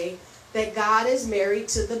scripture say that God is married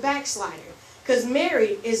to the backslider? Because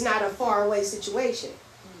married is not a far away situation.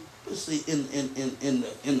 But see, in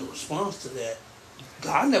the response to that,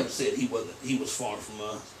 God never said he was far from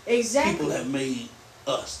us. Exactly. People have made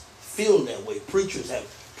us feel that way. Preachers have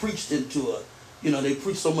preached into they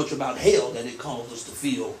preach so much about hell that it caused us to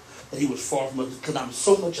feel that he was far from us, because I'm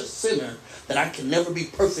so much a sinner that I can never be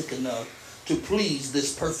perfect enough to please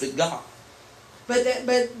this perfect God.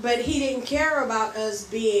 But he didn't care about us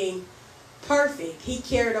being perfect. He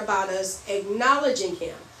cared about us acknowledging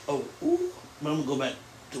him. Oh, but I'm gonna go back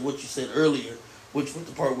to what you said earlier, which was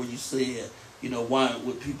the part where you said, why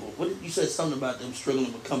would people? What did you said something about them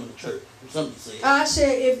struggling with coming to church? Something you said. I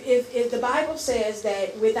said if the Bible says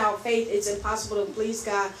that without faith it's impossible to please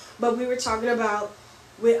God, but we were talking about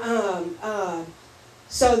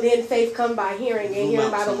so then faith come by hearing and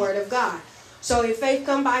hearing by the word of God. So if faith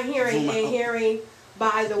come by hearing and hearing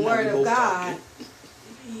by the word of God.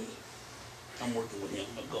 I'm working with him,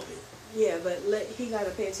 but go ahead. Yeah, but he got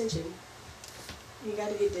to pay attention. You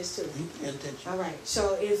got to get this too. You pay attention. All right.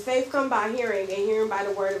 So if faith come by hearing and hearing by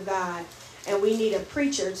the word of God, and we need a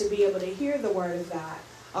preacher to be able to hear the word of God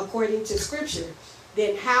according to scripture,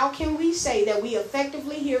 then how can we say that we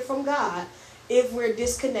effectively hear from God if we're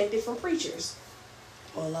disconnected from preachers?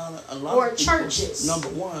 Well, a lot or of people, churches. Number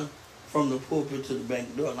one, from the pulpit to the back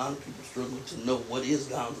door, a lot of people struggle to know what is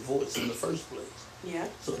God's voice in the first place. Yeah.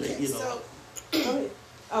 So Okay, that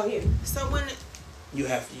Oh, here. So when you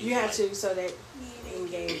have to. You have to, so that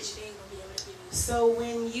engage. So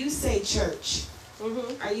when you say church,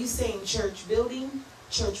 Mm-hmm. are you saying church building,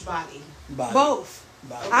 church body? Both.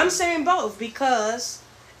 Body. I'm saying both, because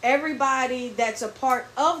everybody that's a part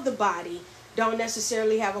of the body don't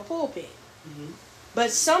necessarily have a pulpit. Mm-hmm.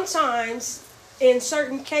 But sometimes, in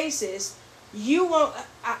certain cases, you won't.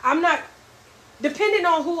 I'm not. Depending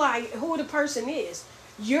on who the person is,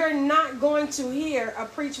 you're not going to hear a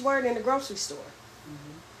preached word in the grocery store.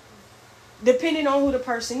 Mm-hmm. Depending on who the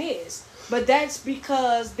person is, but that's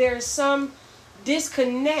because there's some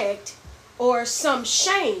disconnect or some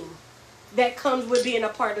shame that comes with being a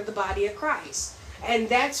part of the body of Christ. And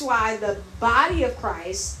that's why the body of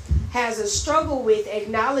Christ has a struggle with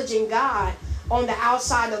acknowledging God on the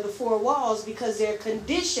outside of the four walls, because they're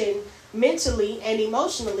conditioned mentally and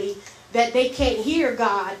emotionally that they can't hear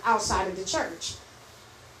God outside of the church.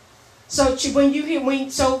 So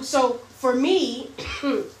so for me,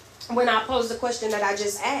 when I pose the question that I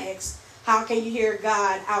just asked, how can you hear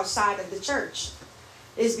God outside of the church?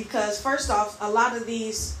 Is because, first off, a lot of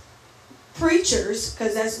these preachers,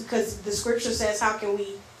 because the scripture says, how can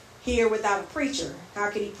we hear without a preacher?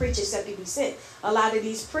 How can he preach except he be sent? A lot of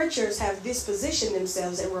these preachers have dispositioned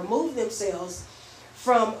themselves and removed themselves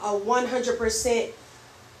from a 100%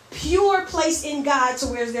 pure place in God to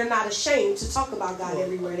where they're not ashamed to talk about God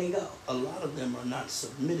everywhere they go. A lot of them are not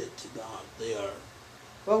submitted to God. They are.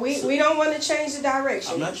 Well, we don't want to change the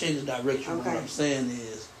direction. I'm not changing the direction. Okay. What I'm saying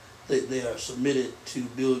is that they are submitted to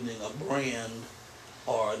building a brand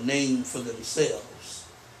or a name for themselves.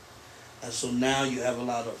 And so now you have a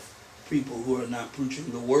lot of people who are not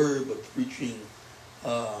preaching the word, but preaching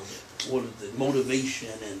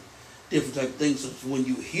motivation and different type of things. So when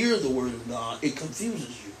you hear the word of God, it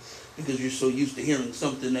confuses you, because you're so used to hearing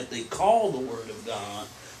something that they call the word of God,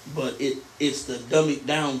 but it's the dummied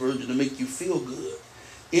down version to make you feel good.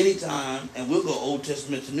 Anytime, and we'll go Old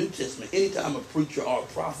Testament to New Testament, anytime a preacher or a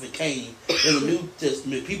prophet came in the New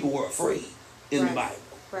Testament, people were afraid in the Bible.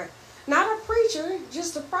 Right. Not a preacher,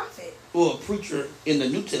 just a prophet. Well, a preacher in the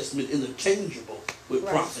New Testament is interchangeable with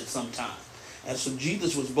prophet sometimes. And so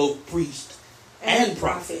Jesus was both priest and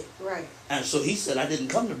prophet. Right. And so he said, I didn't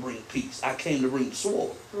come to bring peace. I came to bring the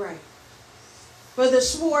sword. Right. But the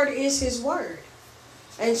sword is his word.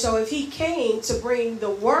 And so if he came to bring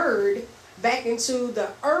the word back into the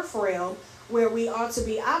earth realm where we ought to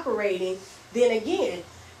be operating, then again,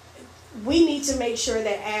 we need to make sure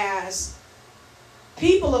that as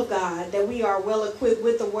people of God, that we are well equipped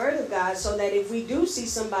with the word of God, so that if we do see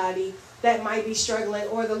somebody that might be struggling,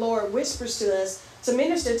 or the Lord whispers to us to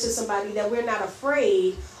minister to somebody, that we're not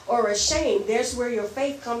afraid or ashamed. There's where your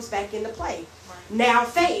faith comes back into play. Right. Now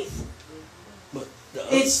faith, but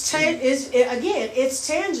it's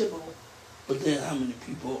tangible. But then how many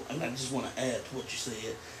people, and I just want to add to what you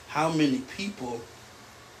said, how many people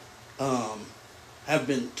have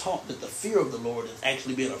been taught that the fear of the Lord is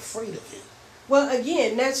actually being afraid of him? Well,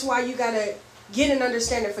 again, that's why you got to get an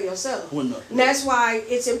understanding for yourself. Well, no. And that's why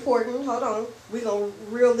it's important. Hold on. We're going to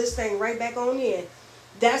reel this thing right back on in.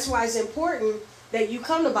 That's why it's important that you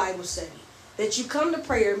come to Bible study, that you come to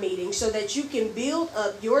prayer meetings so that you can build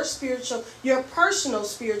up your personal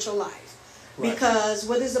spiritual life. Right. Because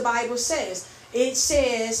what does the Bible says? It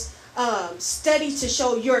says, study to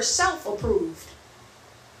show yourself approved.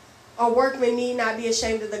 A workman need not be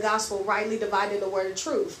ashamed of the gospel, rightly dividing the word of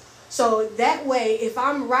truth. So that way, if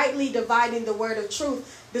I'm rightly dividing the word of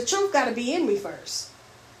truth, the truth got to be in me first.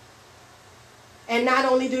 And not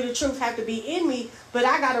only do the truth have to be in me, but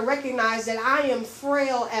I got to recognize that I am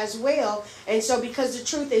frail as well. And so because the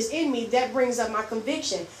truth is in me, that brings up my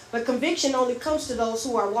conviction. But conviction only comes to those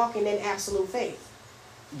who are walking in absolute faith.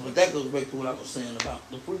 But that goes back to what I was saying about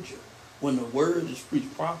the preacher. When the word is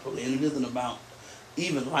preached properly, and it isn't about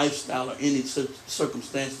even lifestyle or any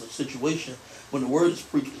circumstance or situation, when the word is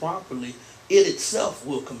preached properly, it itself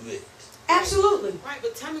will convict. Absolutely. Right,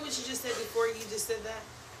 but tell me what you just said before you just said that.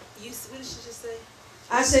 What did you just say?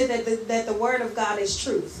 I said that the word of God is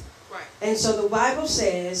truth. Right. And so the Bible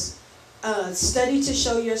says, study to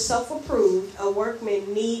show yourself approved. A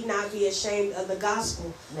workman need not be ashamed of the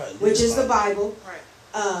gospel, Right. which is the Bible.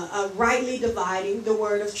 Right. Rightly dividing the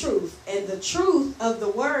word of truth. And the truth of the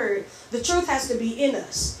word, the truth has to be in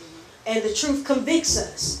us. Mm-hmm. And the truth convicts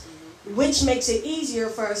us, mm-hmm. which makes it easier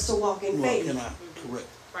for us to walk in faith. Can I correct?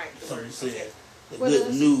 Right. Somebody said the What good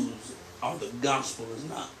is? news or the gospel is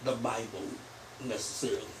not the Bible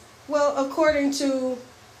necessarily. Well, according to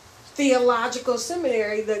theological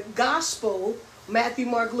seminary, the gospel, Matthew,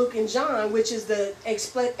 Mark, Luke, and John, which is the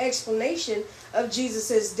explanation of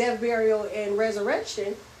Jesus' death, burial, and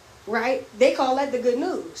resurrection, right? They call that the good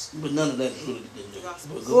news. But none of that is really the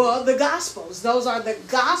good news. Well, the gospels. Those are the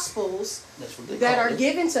gospels that's what they that call are it.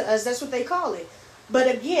 given to us. That's what they call it.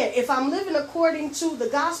 But again, if I'm living according to the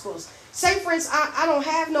gospels, say for instance, I don't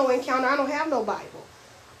have no encounter, I don't have no Bible,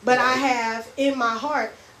 but I have in my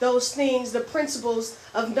heart those things, the principles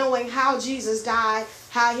of knowing how Jesus died,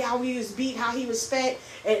 how he was beat, how he was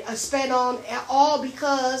spat on, all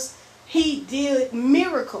because he did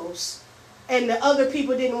miracles, and the other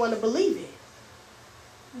people didn't want to believe it.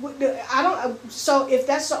 So if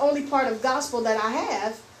that's the only part of gospel that I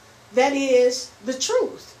have, that is the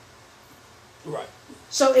truth. Right.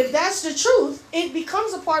 So if that's the truth, it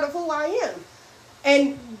becomes a part of who I am.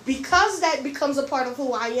 And because that becomes a part of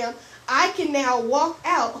who I am, I can now walk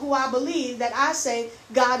out who I believe that I say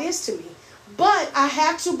God is to me. But I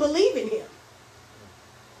have to believe in him.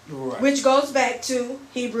 Right. Which goes back to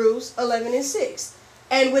Hebrews 11:6.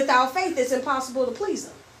 And without faith, it's impossible to please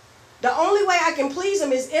him. The only way I can please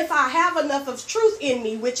him is if I have enough of truth in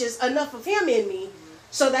me, which is enough of him in me,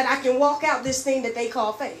 so that I can walk out this thing that they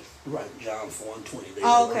call faith. Right, John 4:20. They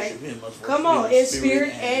Okay. worship him, must Come worship on, him in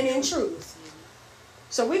spirit and in truth.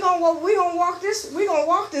 So we're gonna walk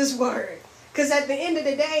this word. Because at the end of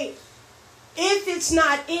the day, if it's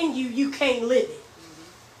not in you, you can't live it.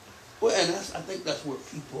 Well, and I think that's where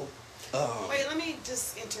people. Wait, let me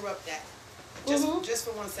just interrupt that. Just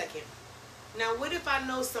for 1 second. Now, what if I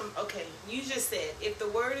know some? Okay, you just said if the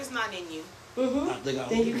word is not in you. I think I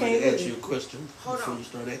Then you was can't going to ask live you a it. question Hold before on. you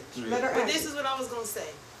start answering. Let her But ask this it. is what I was gonna say.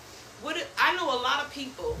 What if, I know a lot of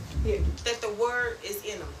people Here. that the word is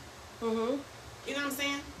in them. Mm-hmm. You know what I'm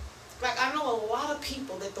saying? Like I know a lot of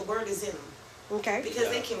people that the word is in them Okay. because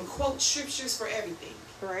they can quote scriptures for everything.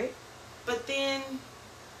 Right. But then,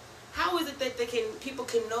 how is it that people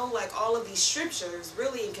can know like all of these scriptures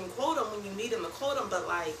really and can quote them when you need them to quote them? But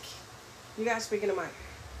like, You guys speak in the mic.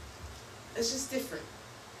 it's just different.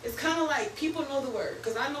 It's kind of like people know the word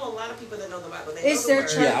because I know a lot of people that know the Bible. They It's know the their word.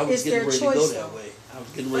 choice. Yeah, I was It's getting their ready to go choice, that though. way. I was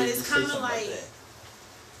getting But ready to it's say kind something of about like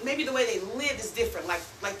that. maybe the way they live is different.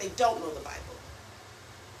 Like they don't know the Bible.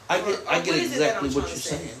 I Or get what is it that exactly I'm what trying you're to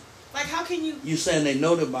say? saying. Like how can you? You're saying they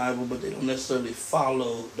know the Bible, but they don't necessarily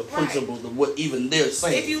follow the principles of what even they're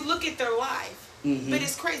saying. If you look at their life, Mm-hmm. but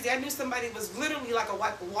it's crazy. I knew somebody was literally like a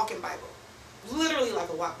walking Bible, literally like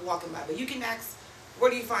a walking Bible. You can ask, where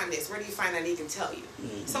do you find this? Where do you find that? And he can tell you.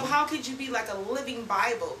 Mm-hmm. So how could you be like a living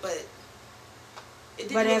Bible, but it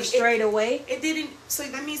didn't But have strayed away. It didn't. So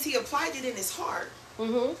that means he applied it in his heart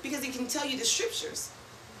Mm-hmm. because he can tell you the scriptures.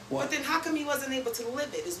 What? But then how come he wasn't able to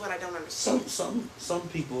live it? Is what I don't understand. Some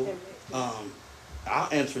people, I'll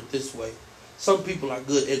answer it this way. Some people are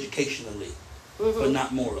good educationally, but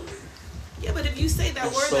not morally. Yeah, but if you say that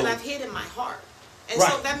And word so- that I've hid in my heart, and so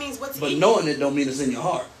Right. that means what's But in knowing it don't mean it's in your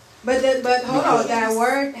heart. But hold on, Because- that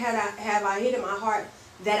word have I hid in my heart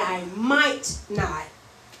that I might not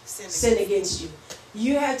sin against you.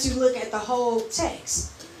 You have to look at the whole text.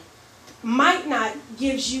 might not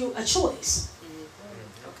gives you a choice.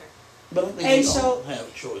 Okay. But I think And we so- all have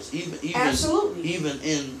a choice. Absolutely. Even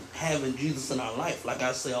in having Jesus in our life, like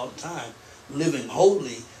I say all the time, living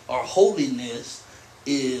holy or holiness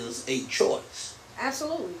is a choice.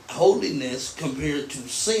 Absolutely. Holiness compared to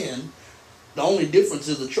sin, the only difference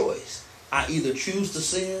is a choice. I either choose to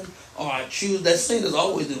sin or I choose, that sin is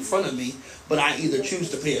always in front of me, but I either choose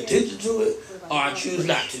to pay attention to it or I choose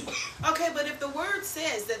not to. Okay, but if the word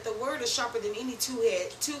says that the word is sharper than any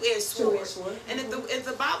two-edged sword, and if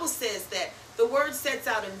the Bible says that the word sets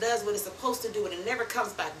out and does what it's supposed to do and it never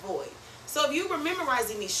comes back void. So if you were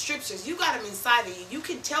memorizing these scriptures, you got them inside of you. You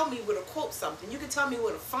can tell me where to quote something. You can tell me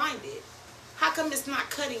where to find it. How come it's not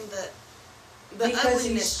cutting the Because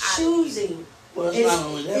ugliness he's out of you? choosing. Well, it's not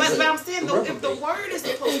only that. But I'm saying though, if the reprobate. word is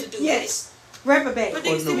supposed to do Yes. Reprobate. but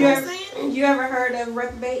do you see You what I'm saying? You ever heard of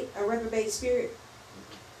reprobate? A reprobate spirit?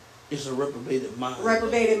 It's a reprobated mind.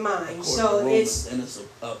 Reprobated mind. According So to Romans, it's. and it's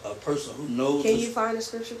a person who knows. Can you find the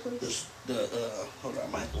scripture, please? Hold on, I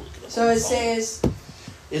might have to look it up. So on it the phone. says,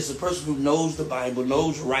 It's a person who knows the Bible,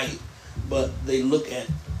 knows right, but they look at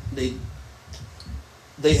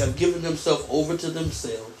they have given themselves over to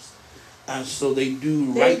themselves, and so they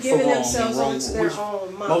do they're right for giving wrong themselves and wrong over to for their which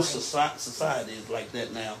own mind. most society is like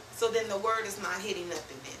that now. So then the word is not hitting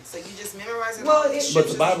nothing then. So you just memorizing Well, all these it- But the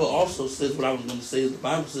scriptures Bible and- also says, what I was going to say is the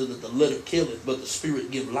Bible says that the letter killeth, but the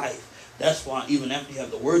spirit give life. That's why even after you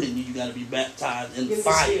have the word in you, you got to be baptized in the In the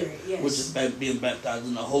fire, Spirit, yes. which is being baptized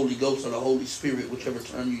in the Holy Ghost or the Holy Spirit, whichever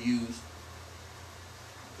term you use.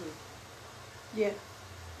 Yeah.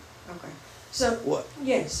 Okay. So, What?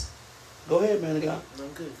 yes. Go ahead, man of God. I'm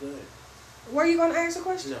good, go ahead. Were you going to ask a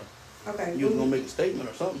question? No, Okay. You was going to make a statement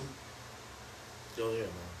or something. go ahead,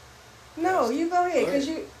 man. No, you go ahead, Go because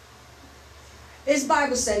you. It's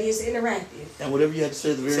Bible study. It's interactive. And whatever you have to say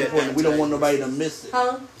is very Said important. We don't want baptized. nobody to miss it.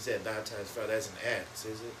 Huh? You said baptized fire, that's an act, is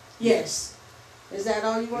it? Yes. Is that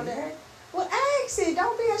all you want to add? Well, ask it.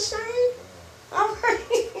 Don't be ashamed. All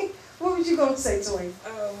right. What was you going to say, Toy?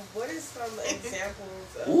 What are some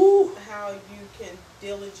examples of Ooh. how you can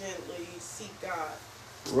diligently seek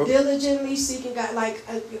God? Diligently seeking God. Like,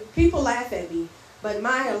 people laugh at me, but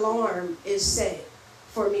my alarm is set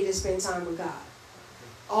for me to spend time with God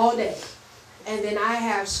all day. And then I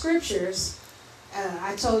have scriptures.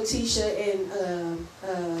 I told Tisha and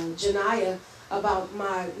Janiyah about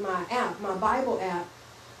my app, my Bible app.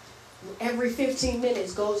 Every 15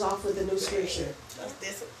 minutes goes off with a new scripture. That's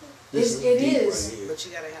discipline. This It deep is. right here. But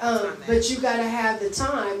you gotta have time. But you gotta have the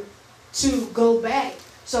time to go back.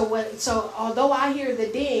 So although I hear the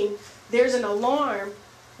ding, there's an alarm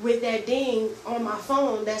with that ding on my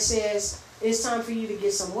phone that says it's time for you to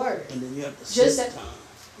get some word. And then you have to Just set that- time.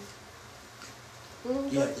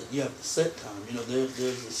 Mhm. You have to set time. You know, there's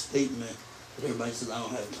a statement that everybody says, I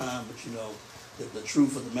don't have time, but you know, the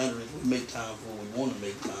truth of the matter is we make time for what we want to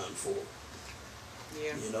make time for.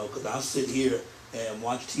 Yeah. You know, because I'll sit here and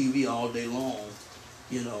watch TV all day long,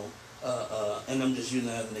 you know, and I'm just using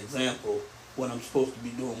that as an example when I'm supposed to be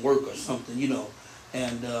doing work or something, you know,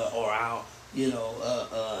 and or I'll, you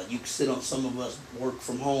know, you can sit on, some of us work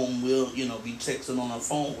from home, we'll, you know, be texting on our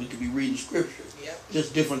phone, we could be reading scripture, Yep.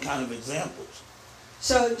 just different kind of examples.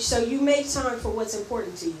 So you make time for what's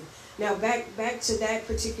important to you. Now back to that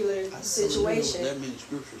particular I don't situation. know that many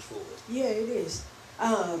scriptures for it. Yeah, it is.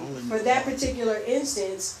 Only For that one. particular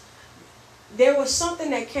instance, there was something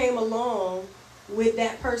that came along with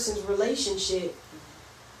that person's relationship,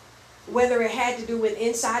 whether it had to do with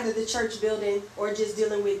inside of the church building or just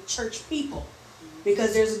dealing with church people.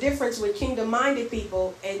 Because there's a difference with kingdom-minded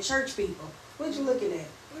people and church people. What you looking at?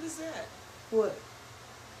 What is that? What?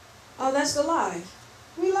 Oh, that's the live.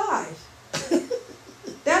 We live.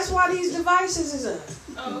 That's why these devices is up.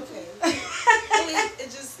 Oh, okay. Well, it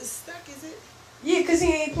just is stuck, is it? Yeah, because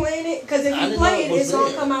he ain't playing it. Because if I you didn't play know it, it was it's going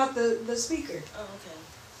to there. come out the speaker. Oh, okay.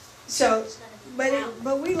 So,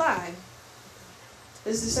 but we live.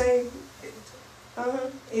 It's the same.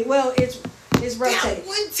 Well, it's That rotating.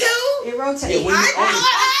 one too? It Yeah, rotates. when you,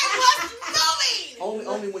 I was going.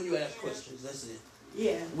 only when you ask questions, that's it.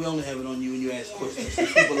 Yeah. We only have it on you when you ask questions.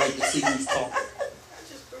 People like to see who's talking. I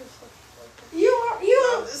just threw something.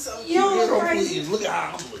 You don't look Girl, crazy. please, look at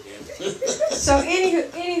how I'm looking. So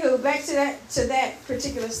anywho, back to that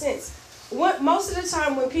particular sense. What most of the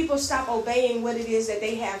time when people stop obeying what it is that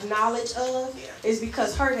they have knowledge of is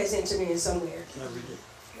because hurt has entered in somewhere. Every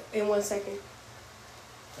day. In 1 second.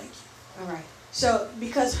 Thank you. All right. So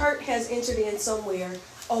because hurt has entered in somewhere,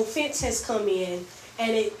 offense has come in,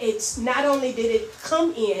 and it's not only did it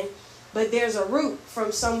come in, but there's a root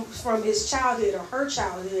from his childhood or her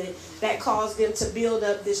childhood that caused them to build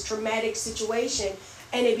up this traumatic situation,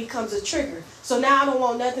 and it becomes a trigger. So now I don't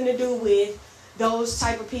want nothing to do with those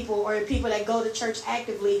type of people or people that go to church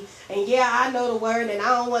actively. And yeah, I know the word and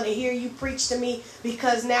I don't want to hear you preach to me,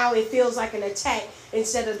 because now it feels like an attack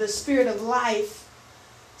instead of the spirit of life,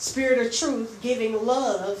 spirit of truth, giving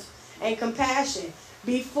love and compassion.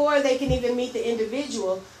 Before they can even meet the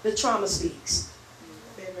individual, the trauma speaks.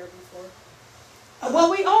 Been there before. Well,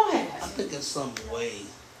 we all I have. think in some way,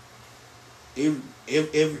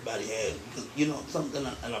 everybody has, because you know something,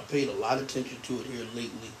 and I paid a lot of attention to it here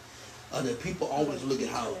lately. That people always look at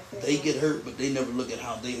how they get hurt, but they never look at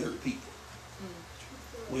how they hurt people.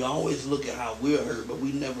 We always look at how we're hurt, but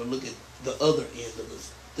we never look at the other end of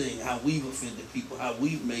this thing, how we've offended people, how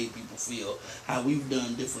we've made people feel, how we've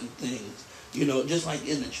done different things. You know, just like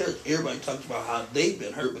in the church, everybody talks about how they've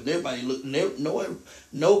been hurt, but nobody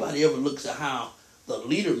ever looks at how the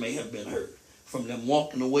leader may have been hurt from them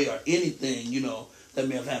walking away or anything, you know, that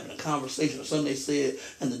may have happened, a conversation or something they said.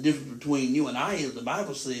 And the difference between you and I is the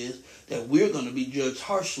Bible says that we're going to be judged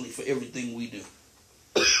harshly for everything we do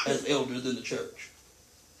as elders in the church.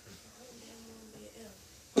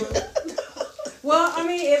 Well, I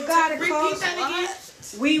mean, if God Repeat calls that again.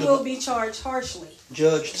 us, we will be charged harshly.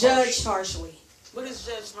 Judged Harshly. What is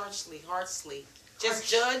judged harshly? Harshly. Just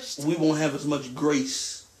judged? We won't have as much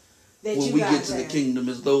grace That when you we guys get to the have. kingdom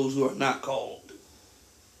as those who are not called.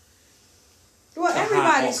 Well, to high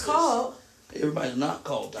everybody's office. called. Everybody's not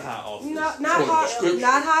called to high office. Not according to high, Scripture.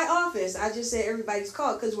 not high office. I just said everybody's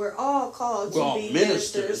called because we're all called We're to all be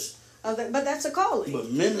ministers. of the, but that's a calling. But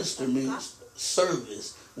minister means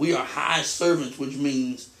service. We are high servants, which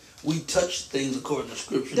means we touch things according to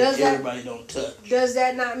Scripture Does that that- everybody don't touch. Does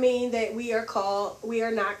that not mean that we are called? We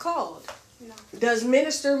are not called. No. Does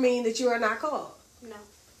minister mean that you are not called? No.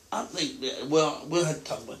 I think that, well, we'll have to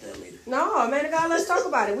talk about that later. No, man of God, let's talk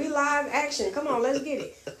about it. We live action. Come on, let's get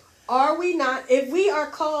it. Are we not? If we are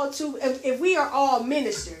called to, if we are all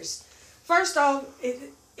ministers, first off,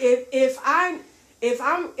 if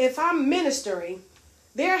I'm ministering,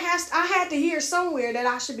 I had to hear somewhere that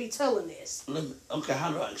I should be telling this. Okay,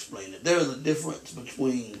 how do I explain it? There is a difference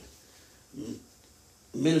between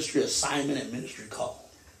ministry assignment and ministry call.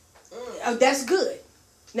 Oh, that's good.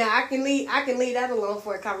 Now I can leave that alone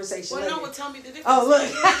for a conversation. Well, later. no, well, tell me the difference. Oh,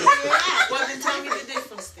 look. Well, then tell me the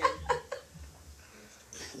difference then.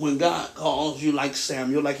 When God calls you like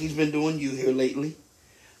Samuel, like he's been doing you here lately,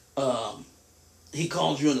 he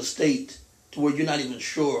calls you in a state to where you're not even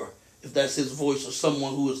sure if that's his voice or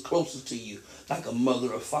someone who is closest to you, like a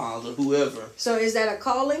mother or father, whoever. So is that a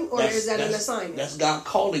calling or is that an assignment? That's God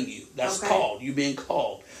calling you. That's Okay. called. You being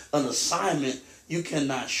called. An assignment, you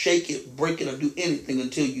cannot shake it, break it, or do anything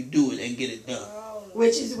until you do it and get it done.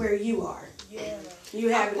 Which is where you are. Yeah. You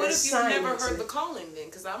have an What if you've assignment. never heard to- the calling then?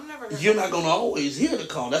 Because I've never heard You're the not going to always hear the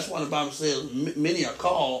call. That's why the Bible says many are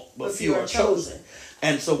called, but few are chosen.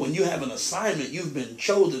 And so when you have an assignment, you've been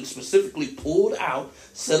chosen, specifically pulled out,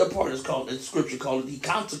 set apart. It's called, in Scripture called it, he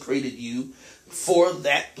consecrated you for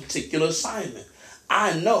that particular assignment.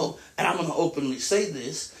 I know, and I'm going to openly say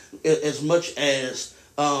this, as much as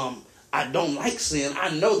I don't like sin, I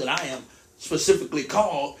know that I am specifically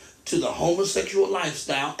called to the homosexual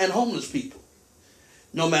lifestyle and homeless people.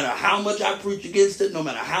 No matter how much I preach against it, no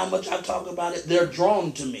matter how much I talk about it, they're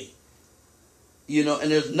drawn to me. You know,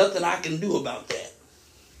 and there's nothing I can do about that.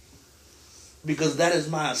 Because that is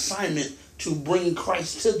my assignment, to bring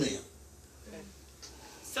Christ to them. Okay.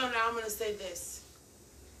 So now I'm going to say this.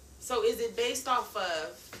 So is it based off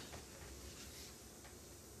of...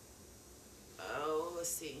 Oh, let's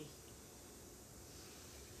see.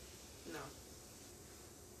 No.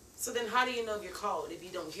 So then how do you know if you're called if you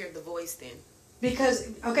don't hear the voice then? Because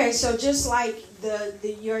okay, so just like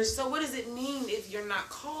yours. So what does it mean if you're not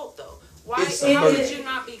called though? Why? It's How a- could you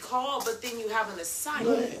not be called, but then you have an Go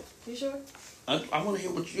assignment? ahead. You sure? I want to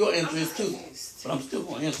hear what your answer is too. confused. But I'm still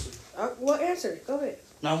going to answer. Well, answer it. Go ahead.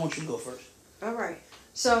 Now I want you to go first. All right.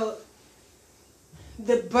 So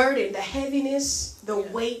the burden, the heaviness, the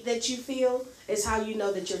weight that you feel is how you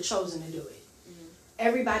know that you're chosen to do it.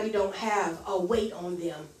 Everybody don't have a weight on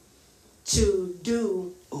them to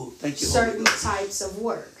do Oh, thank you, Holy certain Ghost. types of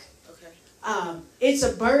work. Okay. It's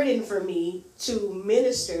a burden for me to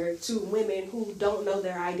minister to women who don't know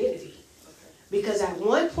their identity. Okay. Because at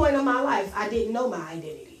one point in my life, I didn't know my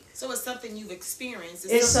identity. So it's something you've experienced.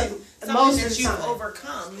 It's something most of that the you've time.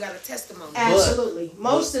 overcome. You got a testimony. Absolutely.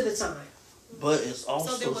 Most of the time. But it's there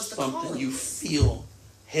also was the something calling. you feel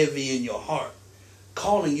heavy in your heart.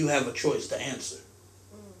 Calling, you have a choice to answer.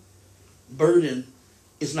 Burden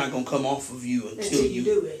is not going to come off of you until you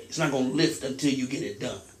do it. It's not going to lift until you get it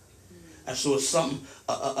done. And so it's something,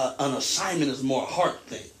 an assignment is more a heart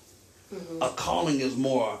thing. A calling is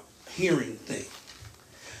more a hearing thing.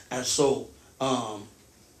 And so,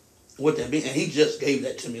 what that means, and he just gave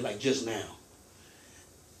that to me like just now.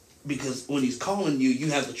 Because when he's calling you,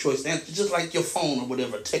 you have the choice to answer, just like your phone or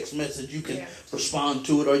whatever, text message, you can respond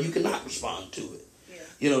to it or you cannot respond to it. Yeah.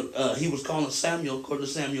 You know, he was calling Samuel, according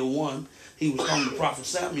to Samuel 1, he was calling the prophet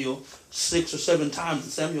Samuel 6 or 7 times,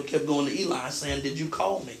 and Samuel kept going to Eli saying, did you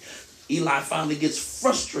call me? Eli finally gets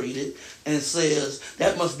frustrated and says,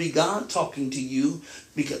 that must be God talking to you,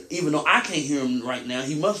 because even though I can't hear him right now,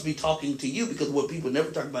 he must be talking to you, because what people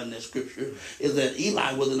never talk about in that scripture is that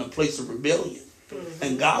Eli was in a place of rebellion,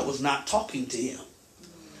 and God was not talking to him.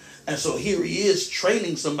 And so here he is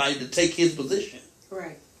training somebody to take his position.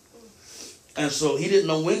 Right. And so he didn't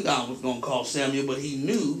know when God was going to call Samuel, but he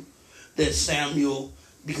knew that Samuel,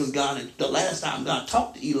 because God, the last time God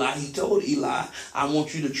talked to Eli, he told Eli, I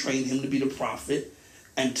want you to train him to be the prophet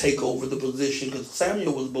and take over the position. Because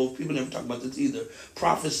Samuel was both, people never talk about this either,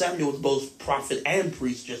 prophet. Samuel was both prophet and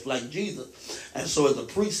priest, just like Jesus. And so as a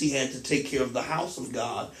priest, he had to take care of the house of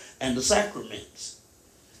God and the sacraments.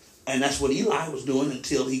 And that's what Eli was doing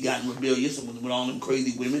until he got rebellious and was with all them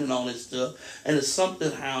crazy women and all that stuff. And it's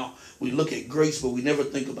something how we look at grace, but we never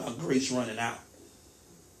think about grace running out.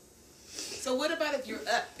 So what about if you're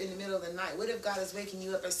up in the middle of the night? What if God is waking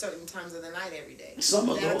you up at certain times of the night every day? Some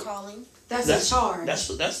of Is that those, a calling? That's a charge.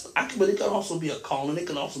 But it can also be a calling. It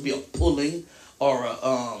can also be a pulling or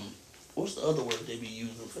a what's the other word they be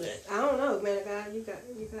using for that? I don't know, man of God. You got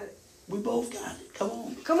it. We both got it. Come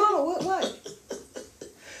on. Come on, what?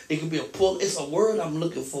 It could be a pull. It's a word I'm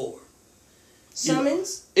looking for.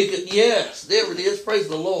 Summons? It could, yes, there it is. Praise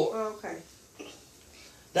the Lord. Oh, okay.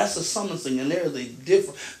 That's a summoning, and there's a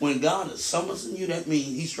different. When God is summoning you, that means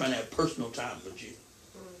He's trying to have personal time with you,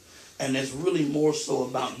 and it's really more so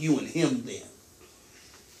about you and Him then.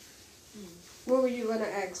 What were you going to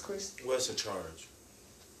ask, Chris? What's a charge?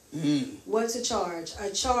 What's a charge?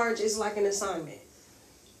 A charge is like an assignment.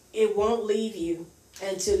 It won't leave you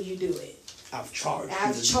until you do it. I've charged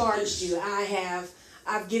you.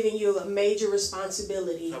 I've given you a major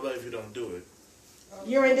responsibility. How about if you don't do it?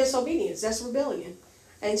 You're in disobedience. That's rebellion.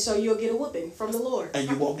 And so you'll get a whooping from the Lord. And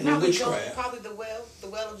you're walking in witchcraft. Probably the well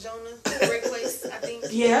of Jonah, the great place, I think.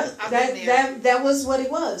 Yeah, that was what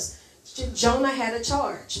it was. Jonah had a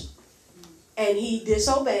charge. And he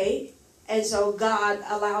disobeyed. And so God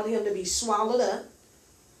allowed him to be swallowed up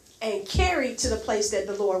and carried to the place that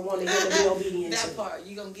the Lord wanted him to be obedient to. That part,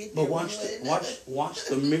 you're going to get But there. watch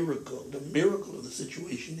the miracle. The miracle of the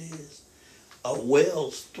situation is a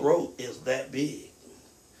whale's throat is that big.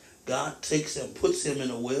 God takes him, puts him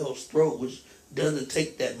in a whale's throat, which doesn't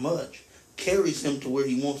take that much, carries him to where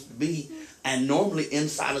he wants to be, and normally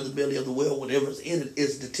inside of the belly of the whale, whatever's in it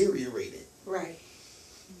is deteriorated. Right.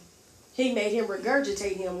 He made him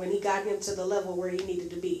regurgitate him when he got him to the level where he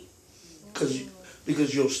needed to be.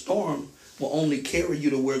 Because your storm will only carry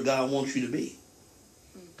you to where God wants you to be.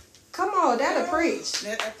 Come on, that'll preach.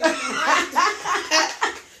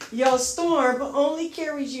 Your storm only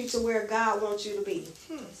carries you to where God wants you to be.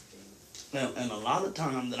 Now, and a lot of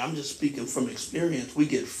times, and I'm just speaking from experience, we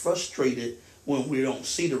get frustrated when we don't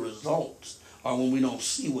see the results or when we don't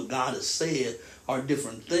see what God has said or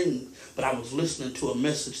different things. But I was listening to a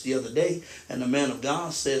message the other day, and the man of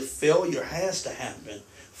God said failure has to happen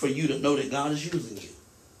for you to know that God is using you.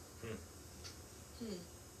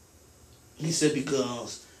 He said,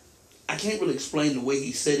 because I can't really explain the way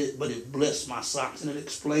he said it, but it blessed my socks and it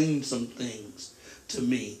explained some things to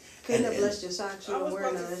me. Couldn't have blessed your socks. You don't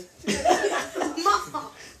wear none.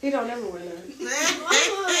 He don't ever wear none.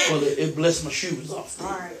 Well, it blessed my shoes off. All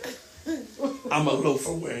right. I'm a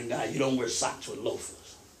loafer wearing guy. You don't wear socks with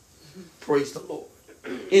loafers. Praise the Lord.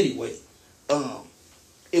 Anyway,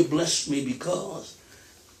 it blessed me because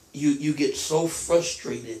you get so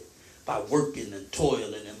frustrated by working and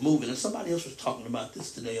toiling and moving. And somebody else was talking about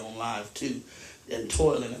this today on live too. And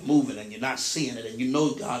toiling and moving, and you're not seeing it, and you know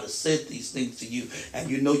God has said these things to you, and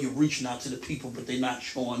you know you're reaching out to the people, but they're not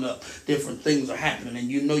showing up. Different things are happening,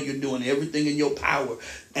 and you know you're doing everything in your power.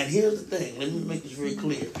 And here's the thing, let me make this very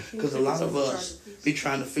clear, because a lot of us be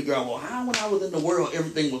trying to figure out, well, how when I was in the world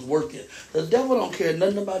everything was working? The devil don't care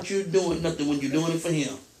nothing about you doing nothing when you're doing it for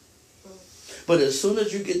him. But as soon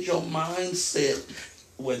as you get your mind set,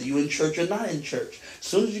 whether you're in church or not in church, as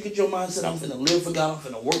soon as you get your mindset, I'm finna live for God, I'm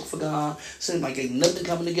finna work for God, seems like ain't nothing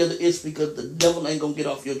coming together, it's because the devil ain't gonna get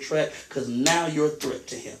off your track, because now you're a threat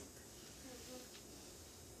to him.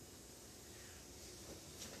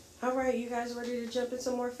 All right, you guys ready to jump in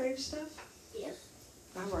some more faith stuff? Yes.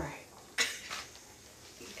 All right.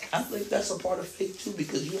 I think that's a part of faith too,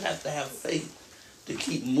 because you have to have faith to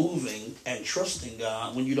keep moving and trusting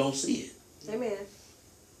God when you don't see it. Amen.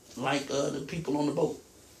 Like the people on the boat.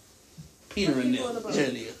 Peter What and people them. on the boat? Yeah,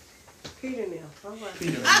 yeah. Peter now. All right.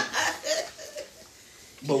 Peter and them.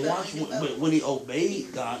 But watch when he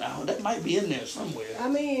obeyed God. That might be in there somewhere. I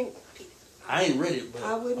mean, I ain't read it, but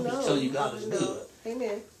I would I'm know. just telling you God I is would know. good.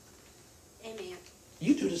 Amen. Amen.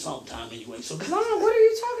 You do this all the time anyway. So Mom, what are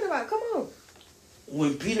you talking about? Come on.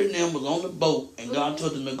 when Peter and them was on the boat and God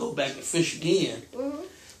told them to go back and fish again, Mm-hmm.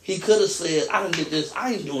 he could have said, I done did this.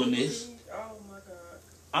 I ain't doing this. Oh my God.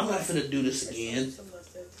 I'm not finna do this again. Someone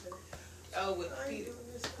said today. Oh, with I ain't Peter. doing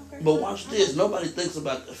this. Okay. But watch this. Nobody thinks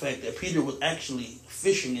about the fact that Peter was actually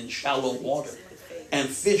fishing in shallow water. And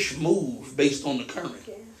fish move based on the current.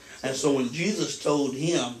 And so when Jesus told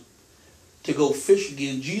him to go fish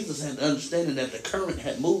again, Jesus had the understanding that the current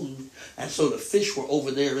had moved. And so the fish were over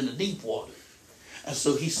there in the deep water. And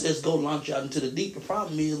so he says, go launch out into the deep. The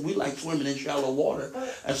problem is we like swimming in shallow water.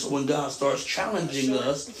 And so when God starts challenging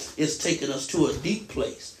us, it's taking us to a deep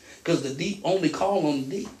place. Because the deep only call on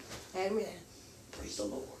the deep. Amen. Praise the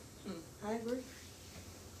Lord. I agree.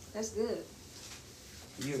 That's good.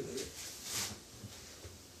 You're good.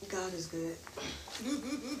 God is good.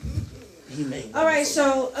 He made All right,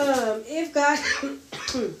 so if God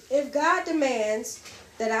if God demands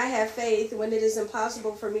that I have faith when it is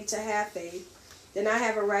impossible for me to have faith, then I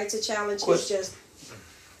have a right to challenge his Question. just.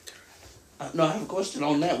 No, I have a question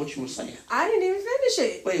on that, what you were saying. I didn't even finish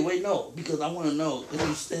it. Wait, no, because I want to know, because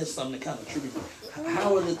you said something that kind of triggered me.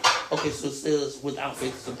 How is it, okay, so it says, without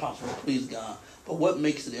faith it's impossible to please God, but what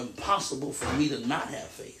makes it impossible for me to not have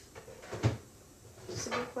faith? That's a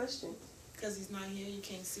good question. Because he's not here, you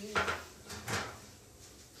can't see him.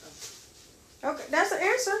 Okay, that's an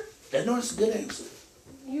answer. No, that's a good answer.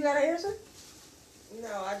 You got an answer?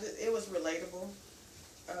 No, it was relatable.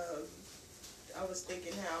 I was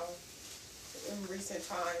thinking how in recent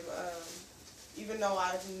time, even though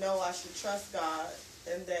I know I should trust God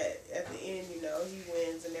and that at the end, you know, he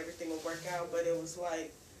wins and everything will work out, but it was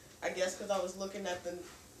like, I guess because I was looking at the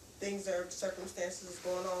things or circumstances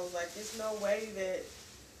going on, I was like, there's no way that,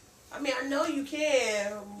 I mean, I know you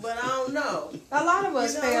can, but I don't know. A lot of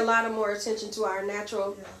us You know? pay a lot of more attention to our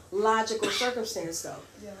natural, logical circumstance, though.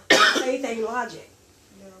 Yeah, Faith ain't logic.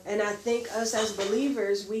 yeah. And I think us as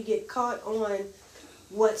believers, we get caught on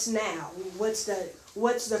what's now, what's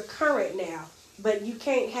the current now. But you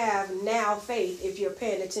can't have now faith if you're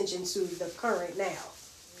paying attention to the current now.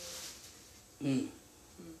 Mm.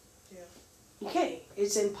 Yeah. You can't.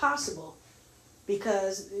 It's impossible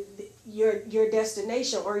because your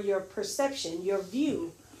destination or your perception, your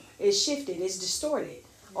view is shifted, is distorted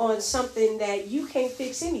on something that you can't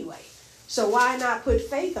fix anyway. So why not put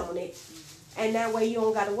faith on it, and that way you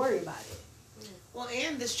don't got to worry about it. Well,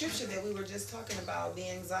 and the scripture that we were just talking about, the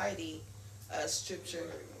anxiety scripture.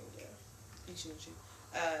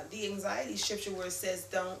 The anxiety scripture where it says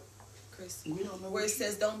don't, Chris, We don't know where what it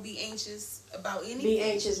says don't be anxious about anything. Be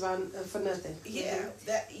anxious for nothing. Yeah,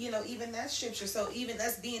 that, you know, even that scripture. So even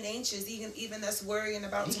that's being anxious, even that's worrying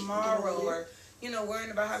about tomorrow, or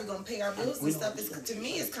worrying about how we're gonna pay our bills and stuff. Is, to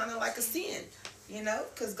me, it's kind of like a sin,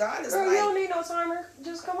 because God is Girl, like. you don't need no timer.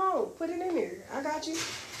 Just come on, put it in there. I got you.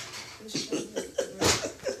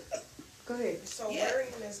 Go ahead. So Yeah.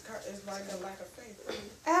 worrying is like a lack of faith.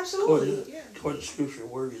 Absolutely. According to scripture,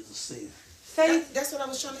 worry is a sin. Faith That's what I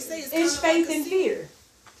was trying to say. is kinda faith like a and sin. fear.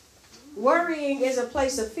 Worrying is a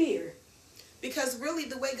place of fear. Because really,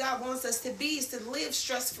 the way God wants us to be is to live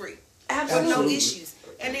stress-free. With Absolutely. no Absolutely. issues.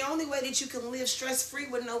 And the only way that you can live stress-free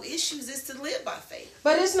with no issues is to live by faith.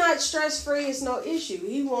 But it's not stress free. It's no issue.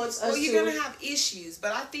 He wants us Well, you're to. going to have issues.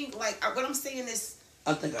 But I think, what I'm saying is,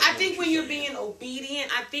 I think when you're being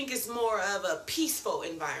obedient, I think it's more of a peaceful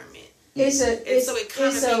environment. It's so it kinda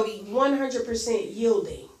it's a maybe- 100%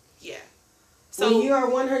 yielding. Yeah. When So, you are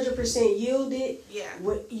 100% yielded, yeah,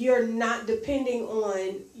 you're not depending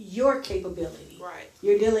on your capability. right.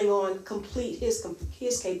 You're dealing on complete his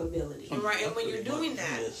capability. Right, and when you're doing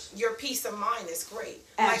that, Yes. your peace of mind is great.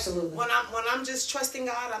 Absolutely. Like when I'm just trusting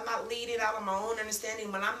God, I'm not leading out of my own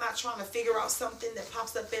understanding. When I'm not trying to figure out something that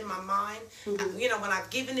pops up in my mind, Mm-hmm. when I've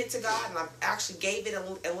given it to God and I actually gave it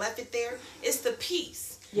and left it there, it's the peace.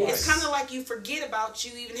 Yes. It's kind of like you forget about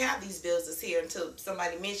you even have these bills this here until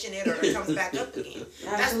somebody mention it or it comes back up again.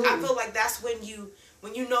 I Absolutely. feel like that's when you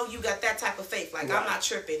know you got that type of faith. Like, I'm not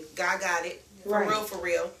tripping. God got it. Right. For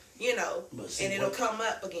real, But see, and it'll come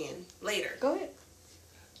up again later. Go ahead.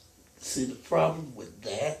 See, the problem with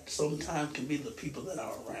that sometimes can be the people that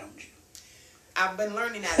are around you. I've been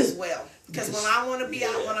learning that as well. Because when I want to be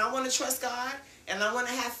out, Yeah. when I want to trust God and I want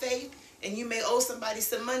to have faith, and you may owe somebody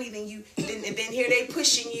some money, then here they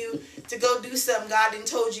pushing you to go do something God didn't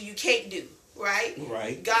told you can't do, right?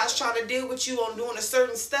 Right. God's trying to deal with you on doing a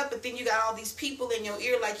certain stuff, but then you got all these people in your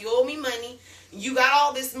ear like, you owe me money. You got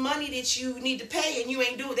all this money that you need to pay, and you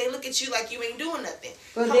ain't doing. They look at you like you ain't doing nothing.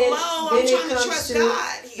 But Hello, I'm trying to trust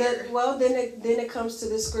God here. Then it comes to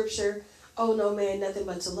the scripture, "Oh no man, nothing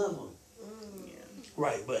but to love him."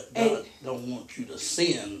 Right, but God don't want you to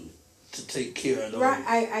sin to take care of those.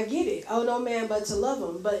 Right, I get it. Oh no man, but to love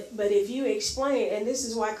him. But if you explain, and this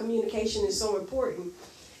is why communication is so important.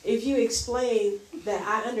 If you explain that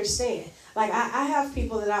I understand, like I have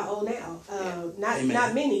people that I owe now, not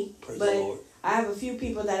many, Praise but the Lord. I have a few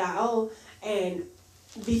people that I owe, and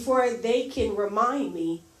before they can remind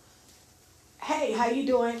me, hey, how you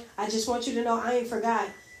doing? I just want you to know I ain't forgot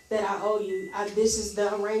that I owe you. This is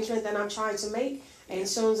the arrangement that I'm trying to make, and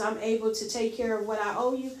as soon as I'm able to take care of what I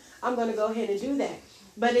owe you, I'm going to go ahead and do that.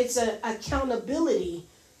 But it's an accountability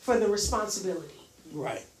for the responsibility.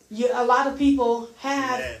 Right. A lot of people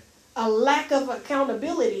have a lack of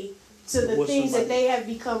accountability to the things that they have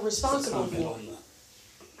become responsible for.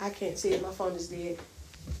 I can't see it. My phone is dead.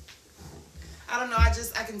 I don't know. I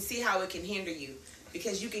can see how it can hinder you.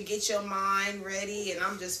 Because you can get your mind ready, and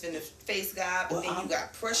I'm just finna face God, but then you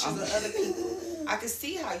got pressures of other people. I can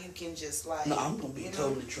see how you can just like... No, I'm going to be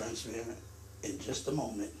totally transparent in just a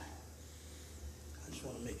moment. I just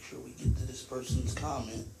want to make sure we get to this person's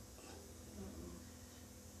comment.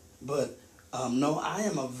 But, no,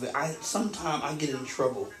 sometimes I get in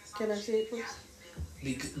trouble. Can I see it, please?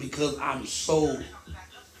 Because I'm so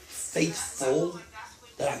faithful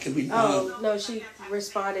that I can be no, she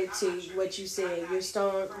responded to what you said. Your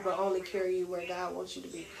storm will only carry you where God wants you to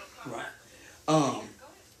be. Right.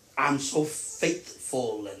 I'm so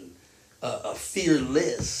faithful and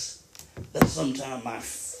fearless that sometimes my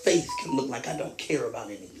faith can look like I don't care about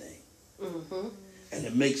anything. Mm-hmm. And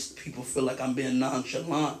it makes people feel like I'm being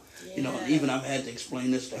nonchalant. Yeah. You know, and even I've had to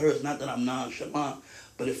explain this to her. It's not that I'm nonchalant,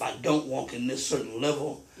 but if I don't walk in this certain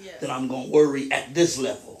level, then I'm going to worry at this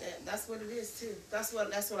level. That's what it is too. That's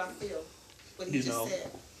what I feel. What he just said.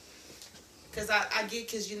 Because I get,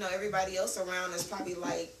 because everybody else around is probably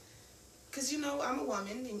like, because I'm a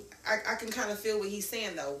woman, and I can kind of feel what he's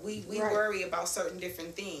saying though. We worry about certain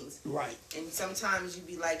different things. Right. And sometimes you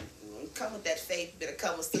be like, come with that faith, better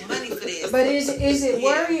come with some money for this. But is it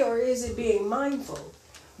worry or is it being mindful?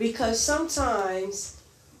 Because sometimes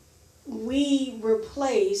we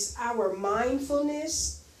replace our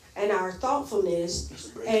mindfulness and our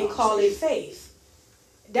thoughtfulness and call it faith.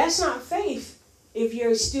 That's not faith if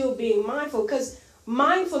you're still being mindful, because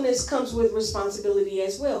mindfulness comes with responsibility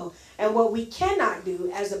as well. And what we cannot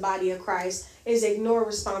do as the body of Christ is ignore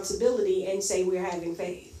responsibility and say we're having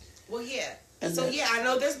faith. Well, yeah. I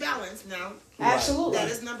know there's balance now. Absolutely. That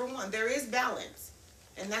is number one. There is balance.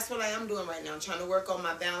 And that's what I am doing right now. I'm trying to work on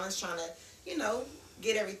my balance, trying to,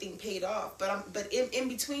 get everything paid off. But in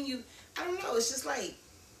between you, I don't know. It's just like,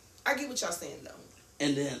 I get what y'all saying though.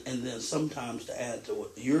 And then sometimes, to add to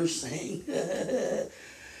what you're saying,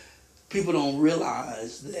 people don't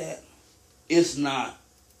realize that it's not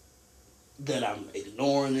that I'm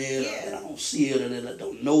ignoring it, or that I don't see it, or that I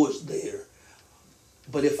don't know it's there.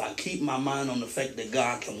 But if I keep my mind on the fact that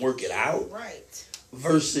God can work it out, right,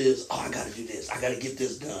 versus, I got to do this, I got to get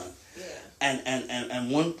this done. Yeah. And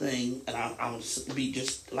one thing, and I'll be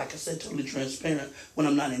just, like I said, totally transparent. When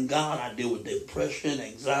I'm not in God, I deal with depression,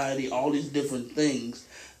 anxiety, all these different things.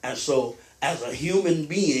 And so, as a human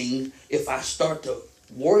being, if I start to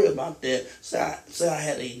worry about that, say I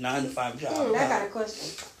had a 9-to-5 job. I got a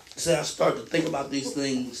question. Say I start to think about these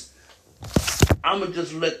things, I'm going to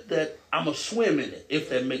just I'm going to swim in it, if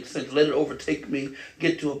that makes sense. Let it overtake me,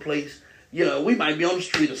 get to a place. We might be on the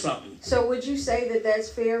street or something. So would you say that that's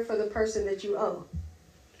fair for the person that you owe?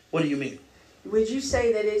 What do you mean? Would you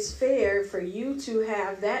say that it's fair for you to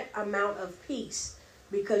have that amount of peace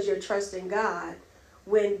because you're trusting God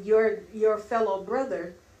when your fellow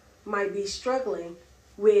brother might be struggling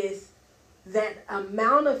with that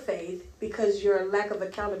amount of faith because your lack of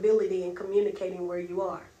accountability in communicating where you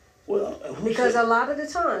are? Well, because a lot of the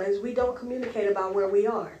times we don't communicate about where we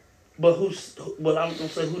are. But I was going to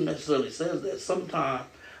say, who necessarily says that? Sometimes,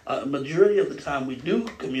 majority of the time we do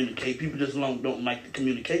communicate. People just don't like the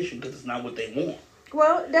communication because it's not what they want.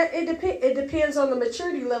 Well, it depends on the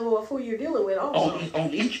maturity level of who you're dealing with also.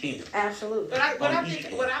 On each end. Absolutely. But I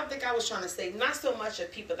think I was trying to say, not so much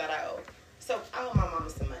of people that I owe. So I owe my mama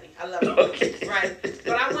some money. I love her. Okay. Right?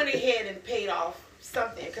 But I went ahead and paid off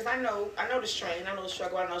something because I know the strain, I know the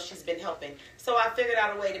struggle, I know she's been helping. So I figured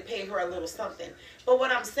out a way to pay her a little something. But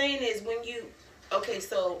what I'm saying is you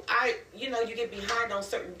get behind on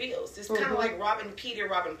certain bills. It's kind of like robbing Peter,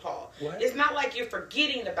 robbing Paul. What? It's not like you're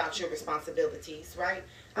forgetting about your responsibilities, right?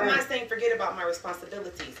 I'm not saying forget about my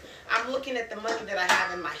responsibilities. I'm looking at the money that I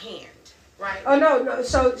have in my hand, right? Oh no.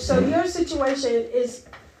 So your situation is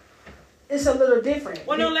a little different.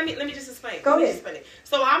 Well, no. Let me just explain. Go ahead. Explain it.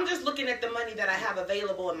 So I'm just looking at the money that I have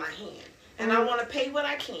available in my hand, and I want to pay what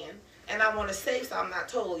I can, and I want to save so I'm not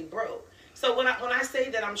totally broke. So when I say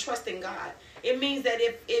that I'm trusting God, it means that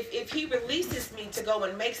if He releases me to go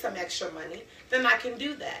and make some extra money, then I can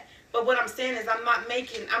do that. But what I'm saying is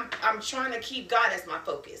I'm trying to keep God as my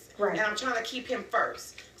focus. Right. And I'm trying to keep Him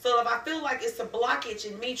first. So if I feel like it's a blockage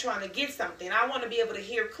in me trying to get something, I want to be able to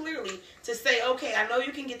hear clearly to say, okay, I know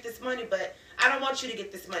you can get this money, but I don't want you to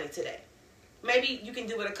get this money today. Maybe you can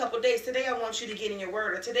do it a couple of days. Today I want you to get in your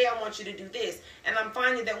word, or today I want you to do this. And I'm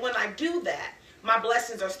finding that when I do that, my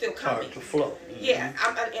blessings are still coming. Start to flow. Yeah,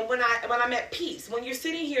 and when I'm at peace, when you're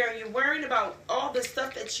sitting here and you're worrying about all the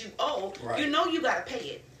stuff that you owe, you know you got to pay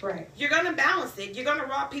it. Right. You're going to balance it. You're going to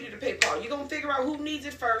rob Peter to pay Paul. You're going to figure out who needs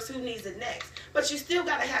it first, who needs it next. But you still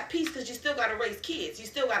got to have peace because you still got to raise kids. You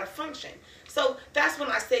still got to function. So that's when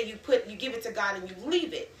I say you give it to God and you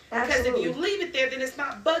leave it. Because if you leave it there, then it's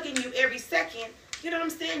not bugging you every second. You know what I'm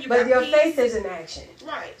saying? But your faith is in action.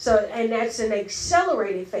 Right. So, and that's an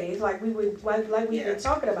accelerated faith, like we've been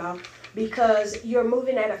talking about, because you're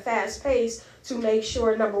moving at a fast pace to make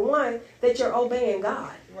sure, number one, that you're obeying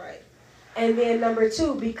God. Right. And then number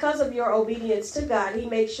two, because of your obedience to God, He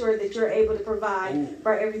makes sure that you're able to provide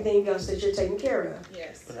for everything else that you're taking care of.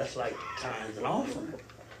 Yes. But that's like tithes and offering.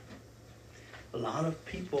 A lot of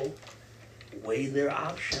people weigh their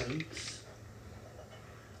options.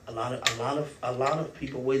 A lot of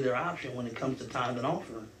people weigh their option when it comes to tithe and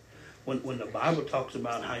offering. When the Bible talks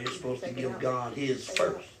about how you're supposed to give God His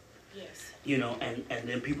first. Yes. You know, and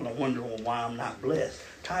then people are wondering why I'm not blessed.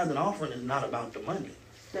 Tithe and offering is not about the money.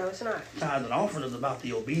 No, it's not. Tithe and offering is about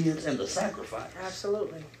the obedience and the sacrifice.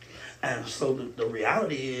 Absolutely. And so the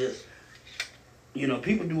reality is, you know,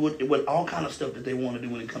 people do what all kind of stuff that they want to do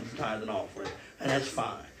when it comes to tithe and offering. And that's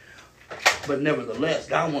fine. But nevertheless,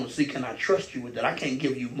 God wants to see, can I trust you with that? I can't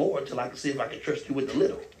give you more until I can see if I can trust you with the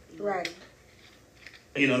little. Right.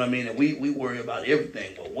 You know what I mean? And we worry about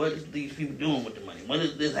everything. Well, what is these people doing with the money? When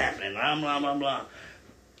is this happening? Blah, blah, blah, blah.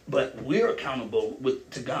 But we're accountable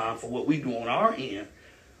to God for what we do on our end.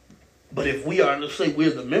 But if we are, let's say we're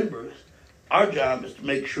the members, our job is to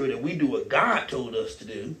make sure that we do what God told us to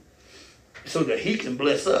do so that He can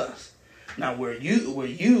bless us. Now, where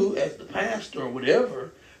you as the pastor or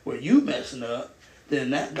whatever, where you messing up, then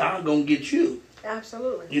that God gonna get you.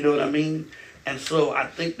 Absolutely. You know what I mean? And so I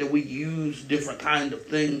think that we use different kind of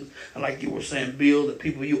things, and like you were saying, bill the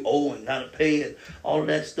people you owe and gotta pay and all of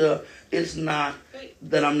that stuff. It's not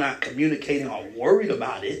that I'm not communicating or worried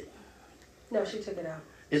about it. No, she took it out.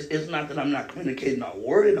 It's not that I'm not communicating or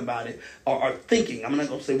worried about it or thinking. I'm not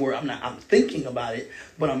gonna say worried. I'm thinking about it,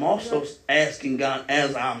 but I'm also asking God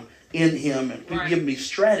as I'm in Him and give me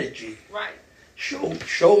strategy. Right.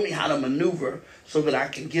 Show me how to maneuver so that I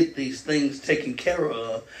can get these things taken care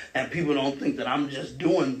of, and people don't think that I'm just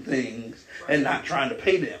doing things and not trying to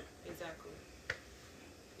pay them. Exactly.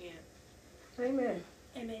 Yeah. Amen.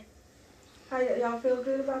 Amen. How y'all feel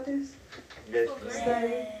good about this?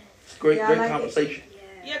 Study? It's great like conversation.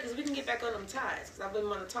 Yeah, because we can get back on them ties, because I've been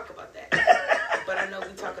wanting to talk about that. But I know we're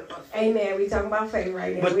talking about faith. Amen. We talking about faith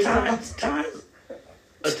right now. But tithes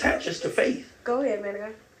attaches to faith. Go ahead,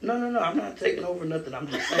 man. No. I'm not taking over nothing. I'm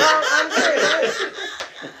just saying. No, I'm serious.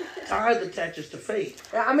 Tithe attaches to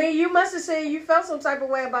faith. I mean, you must have said you felt some type of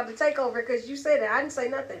way about the takeover because you said it. I didn't say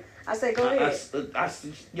nothing. I said, go ahead. I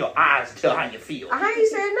your eyes tell how you feel. I ain't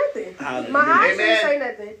said nothing. Hallelujah. My eyes Amen. didn't say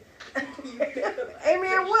nothing.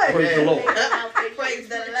 Amen. What? Praise the Lord. Praise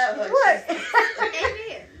the Lord. What?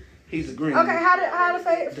 Amen. He's agreeing. Okay. How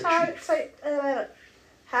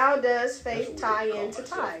does faith tie into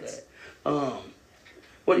tithes?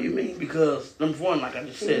 What do you mean? Because number one, like I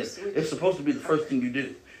just said, it's supposed to be the first thing you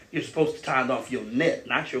do. You're supposed to tithe off your net,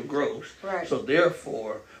 not your gross. Right. So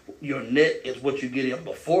therefore, your net is what you get in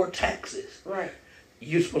before taxes. Right.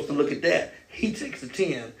 You're supposed to look at that. He takes the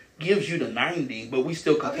 10, gives you the 90, but we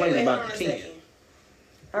still complain about the 10.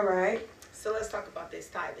 All right. So let's talk about this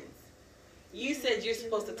tithing. You said you're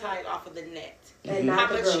supposed to tithe off of the net. And How not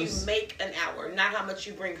the much gross. you make an hour, not how much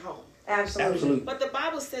you bring home. Absolutely. But the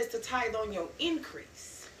Bible says to tithe on your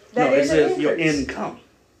increase. That it is says an your increase. income.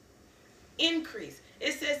 Increase.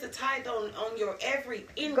 It says to tithe on your every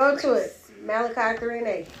increase. Go to it. Malachi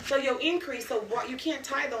 3:8. So your increase, so what you can't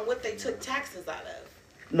tithe on what they took taxes out of.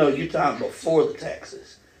 No, you're talking before the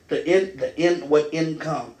taxes. What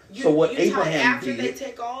income? So what you Abraham tithe after did. they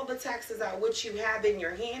take all the taxes out, what you have in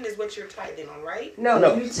your hand is what you're tithing on, right? No,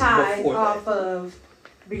 No, you tithe before off that. of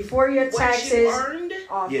Before your what taxes, you earned,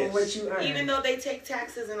 off Yes. of what you earned. even though they take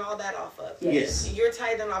taxes and all that off of. Yes. You're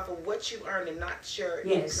tithing off of what you earned and not your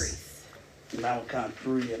increase. Malachi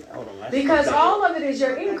 3 and hold on. Because all of it is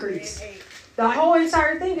your increase. The whole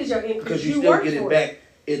entire thing is your increase. Because you still work get it for back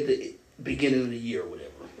at the beginning of the year or whatever.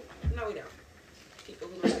 No, we don't. People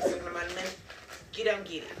who make a certain amount of money, you don't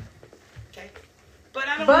get it. Okay? But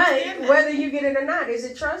I don't understand But that. whether you get it or not, is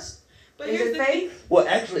it trust? But Is here's it the thing. faith? Well,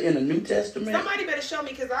 actually, in the New Testament, Somebody better show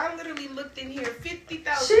me because I literally looked in here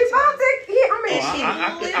 50,000 She about times. to.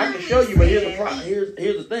 I mean, I can show you, but here's the problem.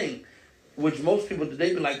 Here's the thing, which most people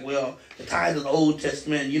today be like, well, the tithe of the Old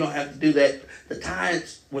Testament, you don't have to do that. The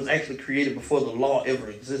tithes was actually created before the law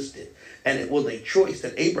ever existed, and it was a choice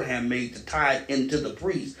that Abraham made to tithe into the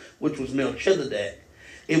priest, which was Melchizedek.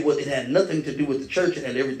 It had nothing to do with the church. It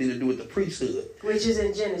had everything to do with the priesthood, which is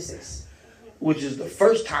in Genesis. which is the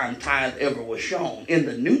first time tithe ever was shown. In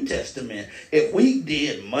the New Testament, if we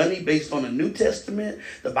did money based on the New Testament,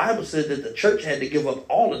 the Bible says that the church had to give up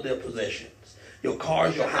all of their possessions. Your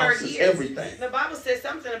cars, your houses, everything. The Bible says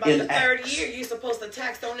something about In the third Acts. year you're supposed to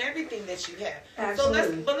tax on everything that you have.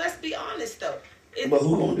 Absolutely. So let's be honest though. But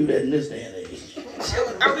who gonna do that in this day and age?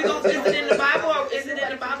 Are we going? Is it in the Bible, or is it in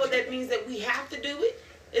the Bible that means that we have to do it?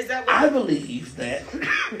 Is that what? I believe that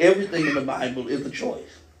everything in the Bible is a choice.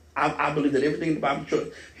 I believe that everything in the Bible is a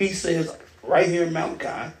choice. He says right here in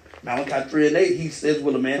Malachi 3 and 8, he says,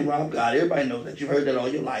 will a man rob God? Everybody knows that. You've heard that all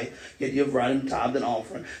your life. Yet you've brought him tithe and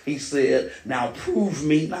offering. He said, now prove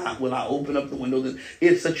me not. Will I open up the windows?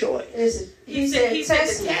 It's a choice. He said to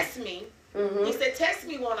test me. test me. Mm-hmm. He said, test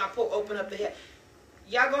me when I open up the head.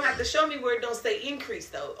 Y'all gonna have to show me where it don't say increase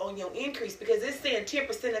though, on your increase, because it's saying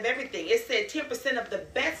 10% of everything. It said 10% of the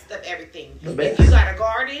best of everything. The best. If you got a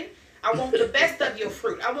garden, I want the best of your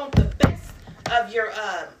fruit. I want the best of your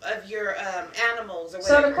animals or whatever.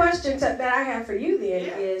 So the question that I have for you then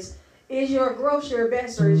is your gross your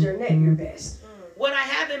best or is your net your best? What I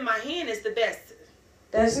have in my hand is the best.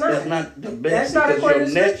 That's not. That's not the best. That's not because according your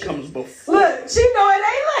to net Scripture. comes before. Look, she know it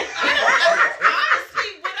ain't like.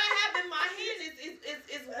 Honestly, what I have in my hand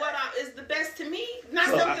is the best to me. Not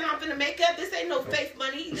So something I'm gonna make up. This ain't no fake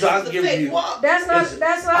money. This So I'll is a give fake you- walk. That's not. Listen,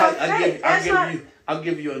 That's not fake. That's not. I'll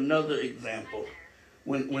give you another example.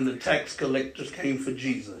 When the tax collectors came for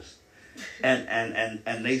Jesus,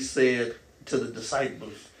 and they said to the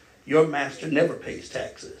disciples, your master never pays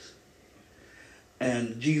taxes.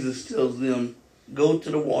 And Jesus tells them, go to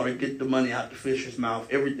the water, get the money out the fish's mouth.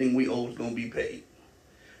 Everything we owe is going to be paid.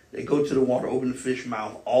 They go to the water, open the fish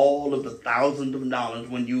mouth. All of the thousands of dollars,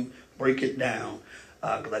 when you break it down,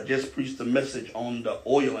 because I just preached a message on the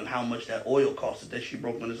oil and how much that oil costed that she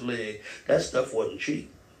broke on his leg. That stuff wasn't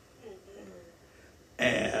cheap.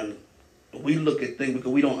 And we look at things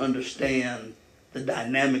because we don't understand the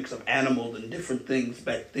dynamics of animals and different things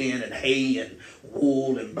back then, and hay and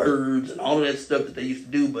wool and birds and all of that stuff that they used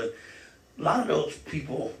to do. But a lot of those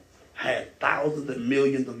people had thousands and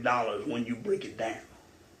millions of dollars when you break it down.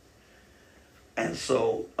 And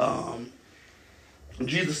so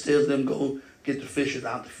Jesus tells them, go get the fishes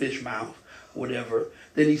out the fish mouth, whatever.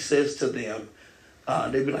 Then he says to them,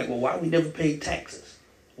 they'd be like, well, why we never paid taxes?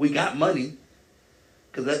 We got money.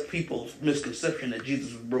 Because that's people's misconception that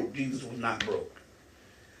Jesus was broke. Jesus was not broke.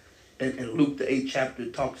 And in Luke, the 8th chapter,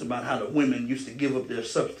 it talks about how the women used to give up their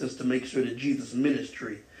substance to make sure that Jesus'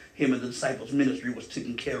 ministry, him and the disciples' ministry, was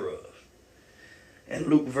taken care of. And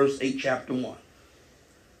Luke, verse 8, chapter 1.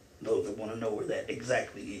 Those that want to know where that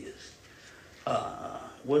exactly is.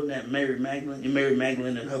 Wasn't that Mary Magdalene? Mary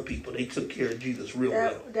Magdalene and her people, they took care of Jesus real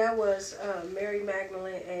well. That was Mary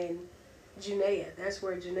Magdalene and Junaea. That's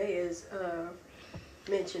where Junaea is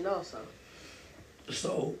mentioned also.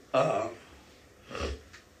 So,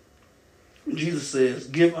 Jesus says,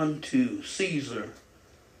 give unto Caesar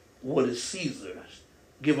what is Caesar's.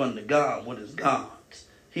 Give unto God what is God's.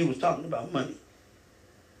 He was talking about money.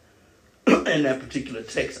 In that particular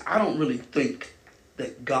text, I don't really think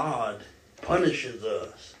that God punishes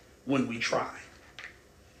us when we try.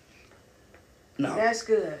 No. That's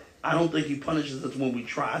good. I don't think he punishes us when we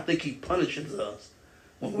try. I think he punishes us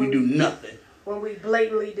when we do nothing. When we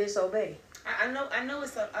blatantly disobey. I know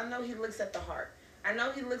he looks at the heart. I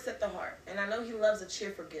know he looks at the heart, and I know he loves a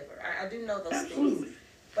cheerful giver. I do know those Absolutely. things.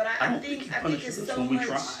 But I think he punishes it's us so when we much.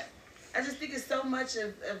 try. I just think it's so much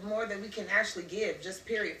of more that we can actually give, just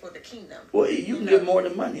period, for the kingdom. Well, you can give more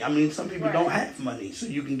than money. I mean, some people Right. don't have money, so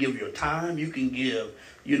you can give your time. You can give,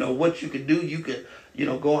 what you could do. You could,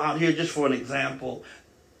 go out here just for an example,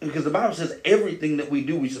 because the Bible says everything that we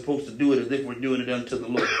do, we're supposed to do it as if we're doing it unto the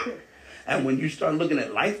Lord. And when you start looking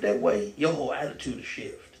at life that way, your whole attitude will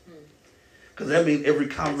shift. Because that means every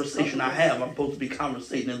conversation I have, I'm supposed to be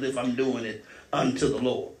conversating as if I'm doing it unto the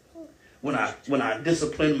Lord. When I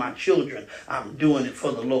discipline my children, I'm doing it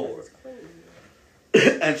for the Lord.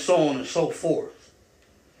 And so on and so forth.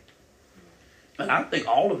 And I think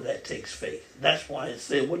all of that takes faith. That's why it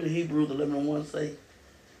said, what did Hebrews 11:1 say?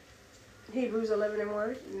 Hebrews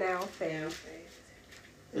 11:1. Now faith.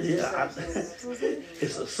 Yeah,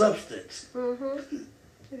 it's a substance. Mm-hmm.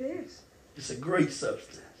 It is. It's a great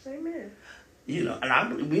substance. Amen. You know, and I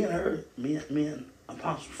believe me and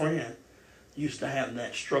Apostle Fran used to have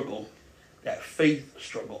that struggle, that faith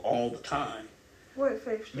struggle all the time. What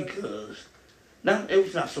faith struggle? Because it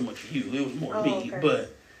was not so much you, it was more me. Okay.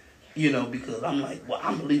 But, you know, because I'm like, well,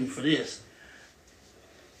 I'm believing for this.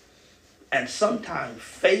 And sometimes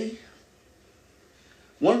faith,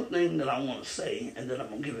 one thing that I want to say, and then I'm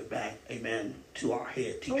going to give it back, amen, to our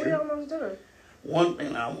head teacher. Oh, we almost done. One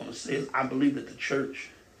thing I want to say is I believe that the church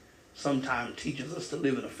sometimes teaches us to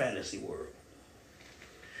live in a fantasy world.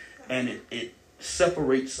 And it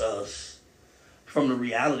separates us from the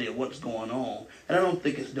reality of what's going on. And I don't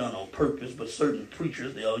think it's done on purpose, but certain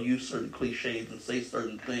preachers, they'll use certain cliches and say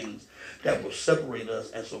certain things that will separate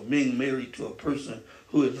us. And so being married to a person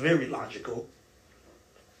who is very logical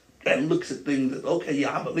and looks at things as, okay,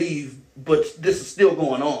 yeah, I believe, but this is still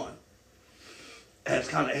going on, has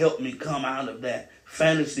kind of helped me come out of that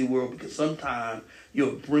fantasy world, because sometimes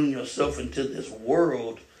you'll bring yourself into this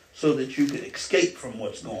world so that you can escape from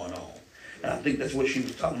what's going on. And I think that's what she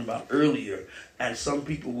was talking about earlier. And some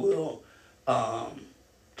people will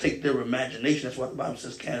take their imagination. That's why the Bible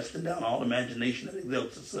says, casting down all imagination that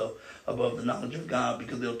exalts itself above the knowledge of God,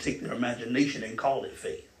 because they'll take their imagination and call it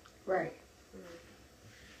faith. Right.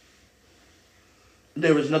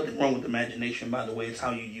 There is nothing wrong with imagination, by the way. It's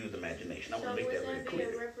how you use imagination. I want to make that very clear.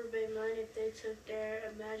 So would that be a reprobate mind if they took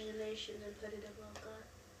their imagination and put it above God?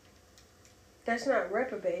 That's not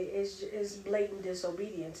reprobate. It's blatant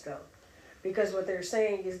disobedience, though. Because what they're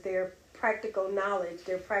saying is their practical knowledge,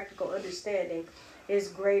 their practical understanding is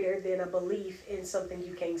greater than a belief in something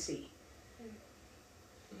you can't see.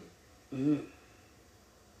 Mm.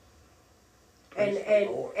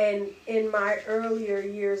 And in my earlier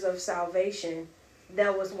years of salvation,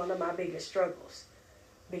 that was one of my biggest struggles,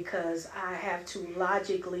 because I have to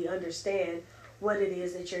logically understand what it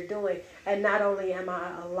is that you're doing. And not only am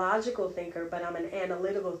I a logical thinker, but I'm an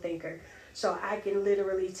analytical thinker. So I can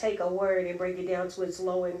literally take a word and break it down to its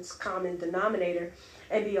lowest common denominator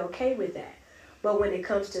and be okay with that. But when it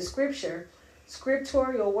comes to scripture,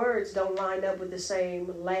 scriptorial words don't line up with the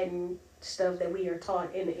same Latin stuff that we are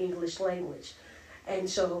taught in the English language. And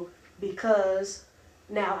so, because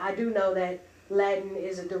now I do know that Latin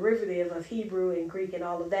is a derivative of Hebrew and Greek and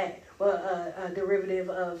all of that, well, a derivative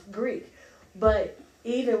of Greek. But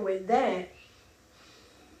even with that,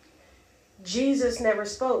 Jesus never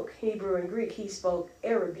spoke Hebrew and Greek. He spoke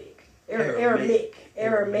Aramaic. And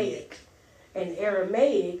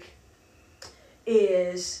Aramaic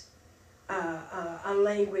is a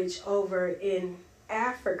language over in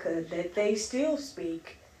Africa that they still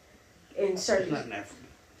speak in certain... It's not in Africa.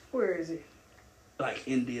 Where is it? Like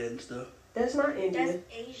India and stuff. That's not India. That's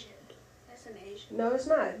Asian. That's an Asian. No, it's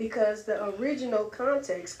not, because the original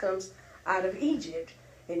context comes out of Egypt,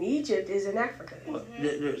 and Egypt is in Africa. Well,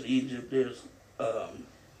 there's Egypt, there's...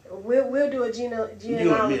 We'll do a genealogy.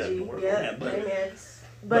 Yeah, amen.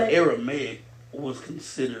 But Aramaic was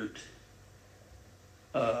considered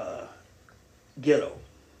ghetto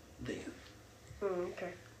then.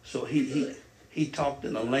 Okay. So he talked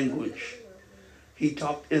in a language. He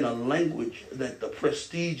talked in a language that the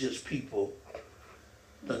prestigious people,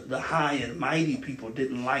 the high and mighty people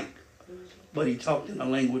didn't like. But he talked in a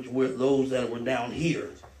language where those that were down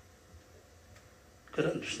here could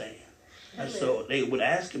understand. And so they would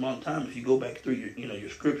ask him all the time, if you go back through your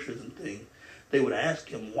scriptures and things, they would ask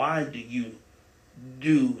him, why do you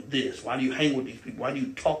do this? Why do you hang with these people? Why do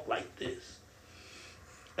you talk like this?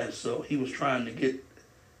 And so he was trying to get,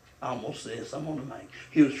 I almost said something on the mic.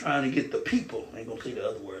 He was trying to get the people, I ain't going to say the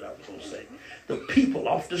other word I was going to say, the people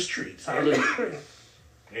off the streets. Hallelujah.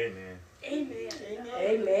 Amen. Amen.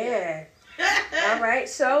 Amen. All right,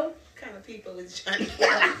 so. What kind of people is trying to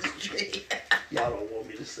get off the street? Y'all don't want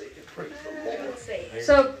me to say it. Praise the Lord.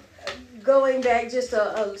 So, going back, just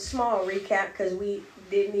a small recap, because we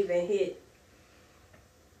didn't even hit.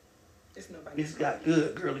 It's nobody. It's got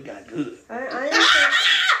good, girl. It got good. I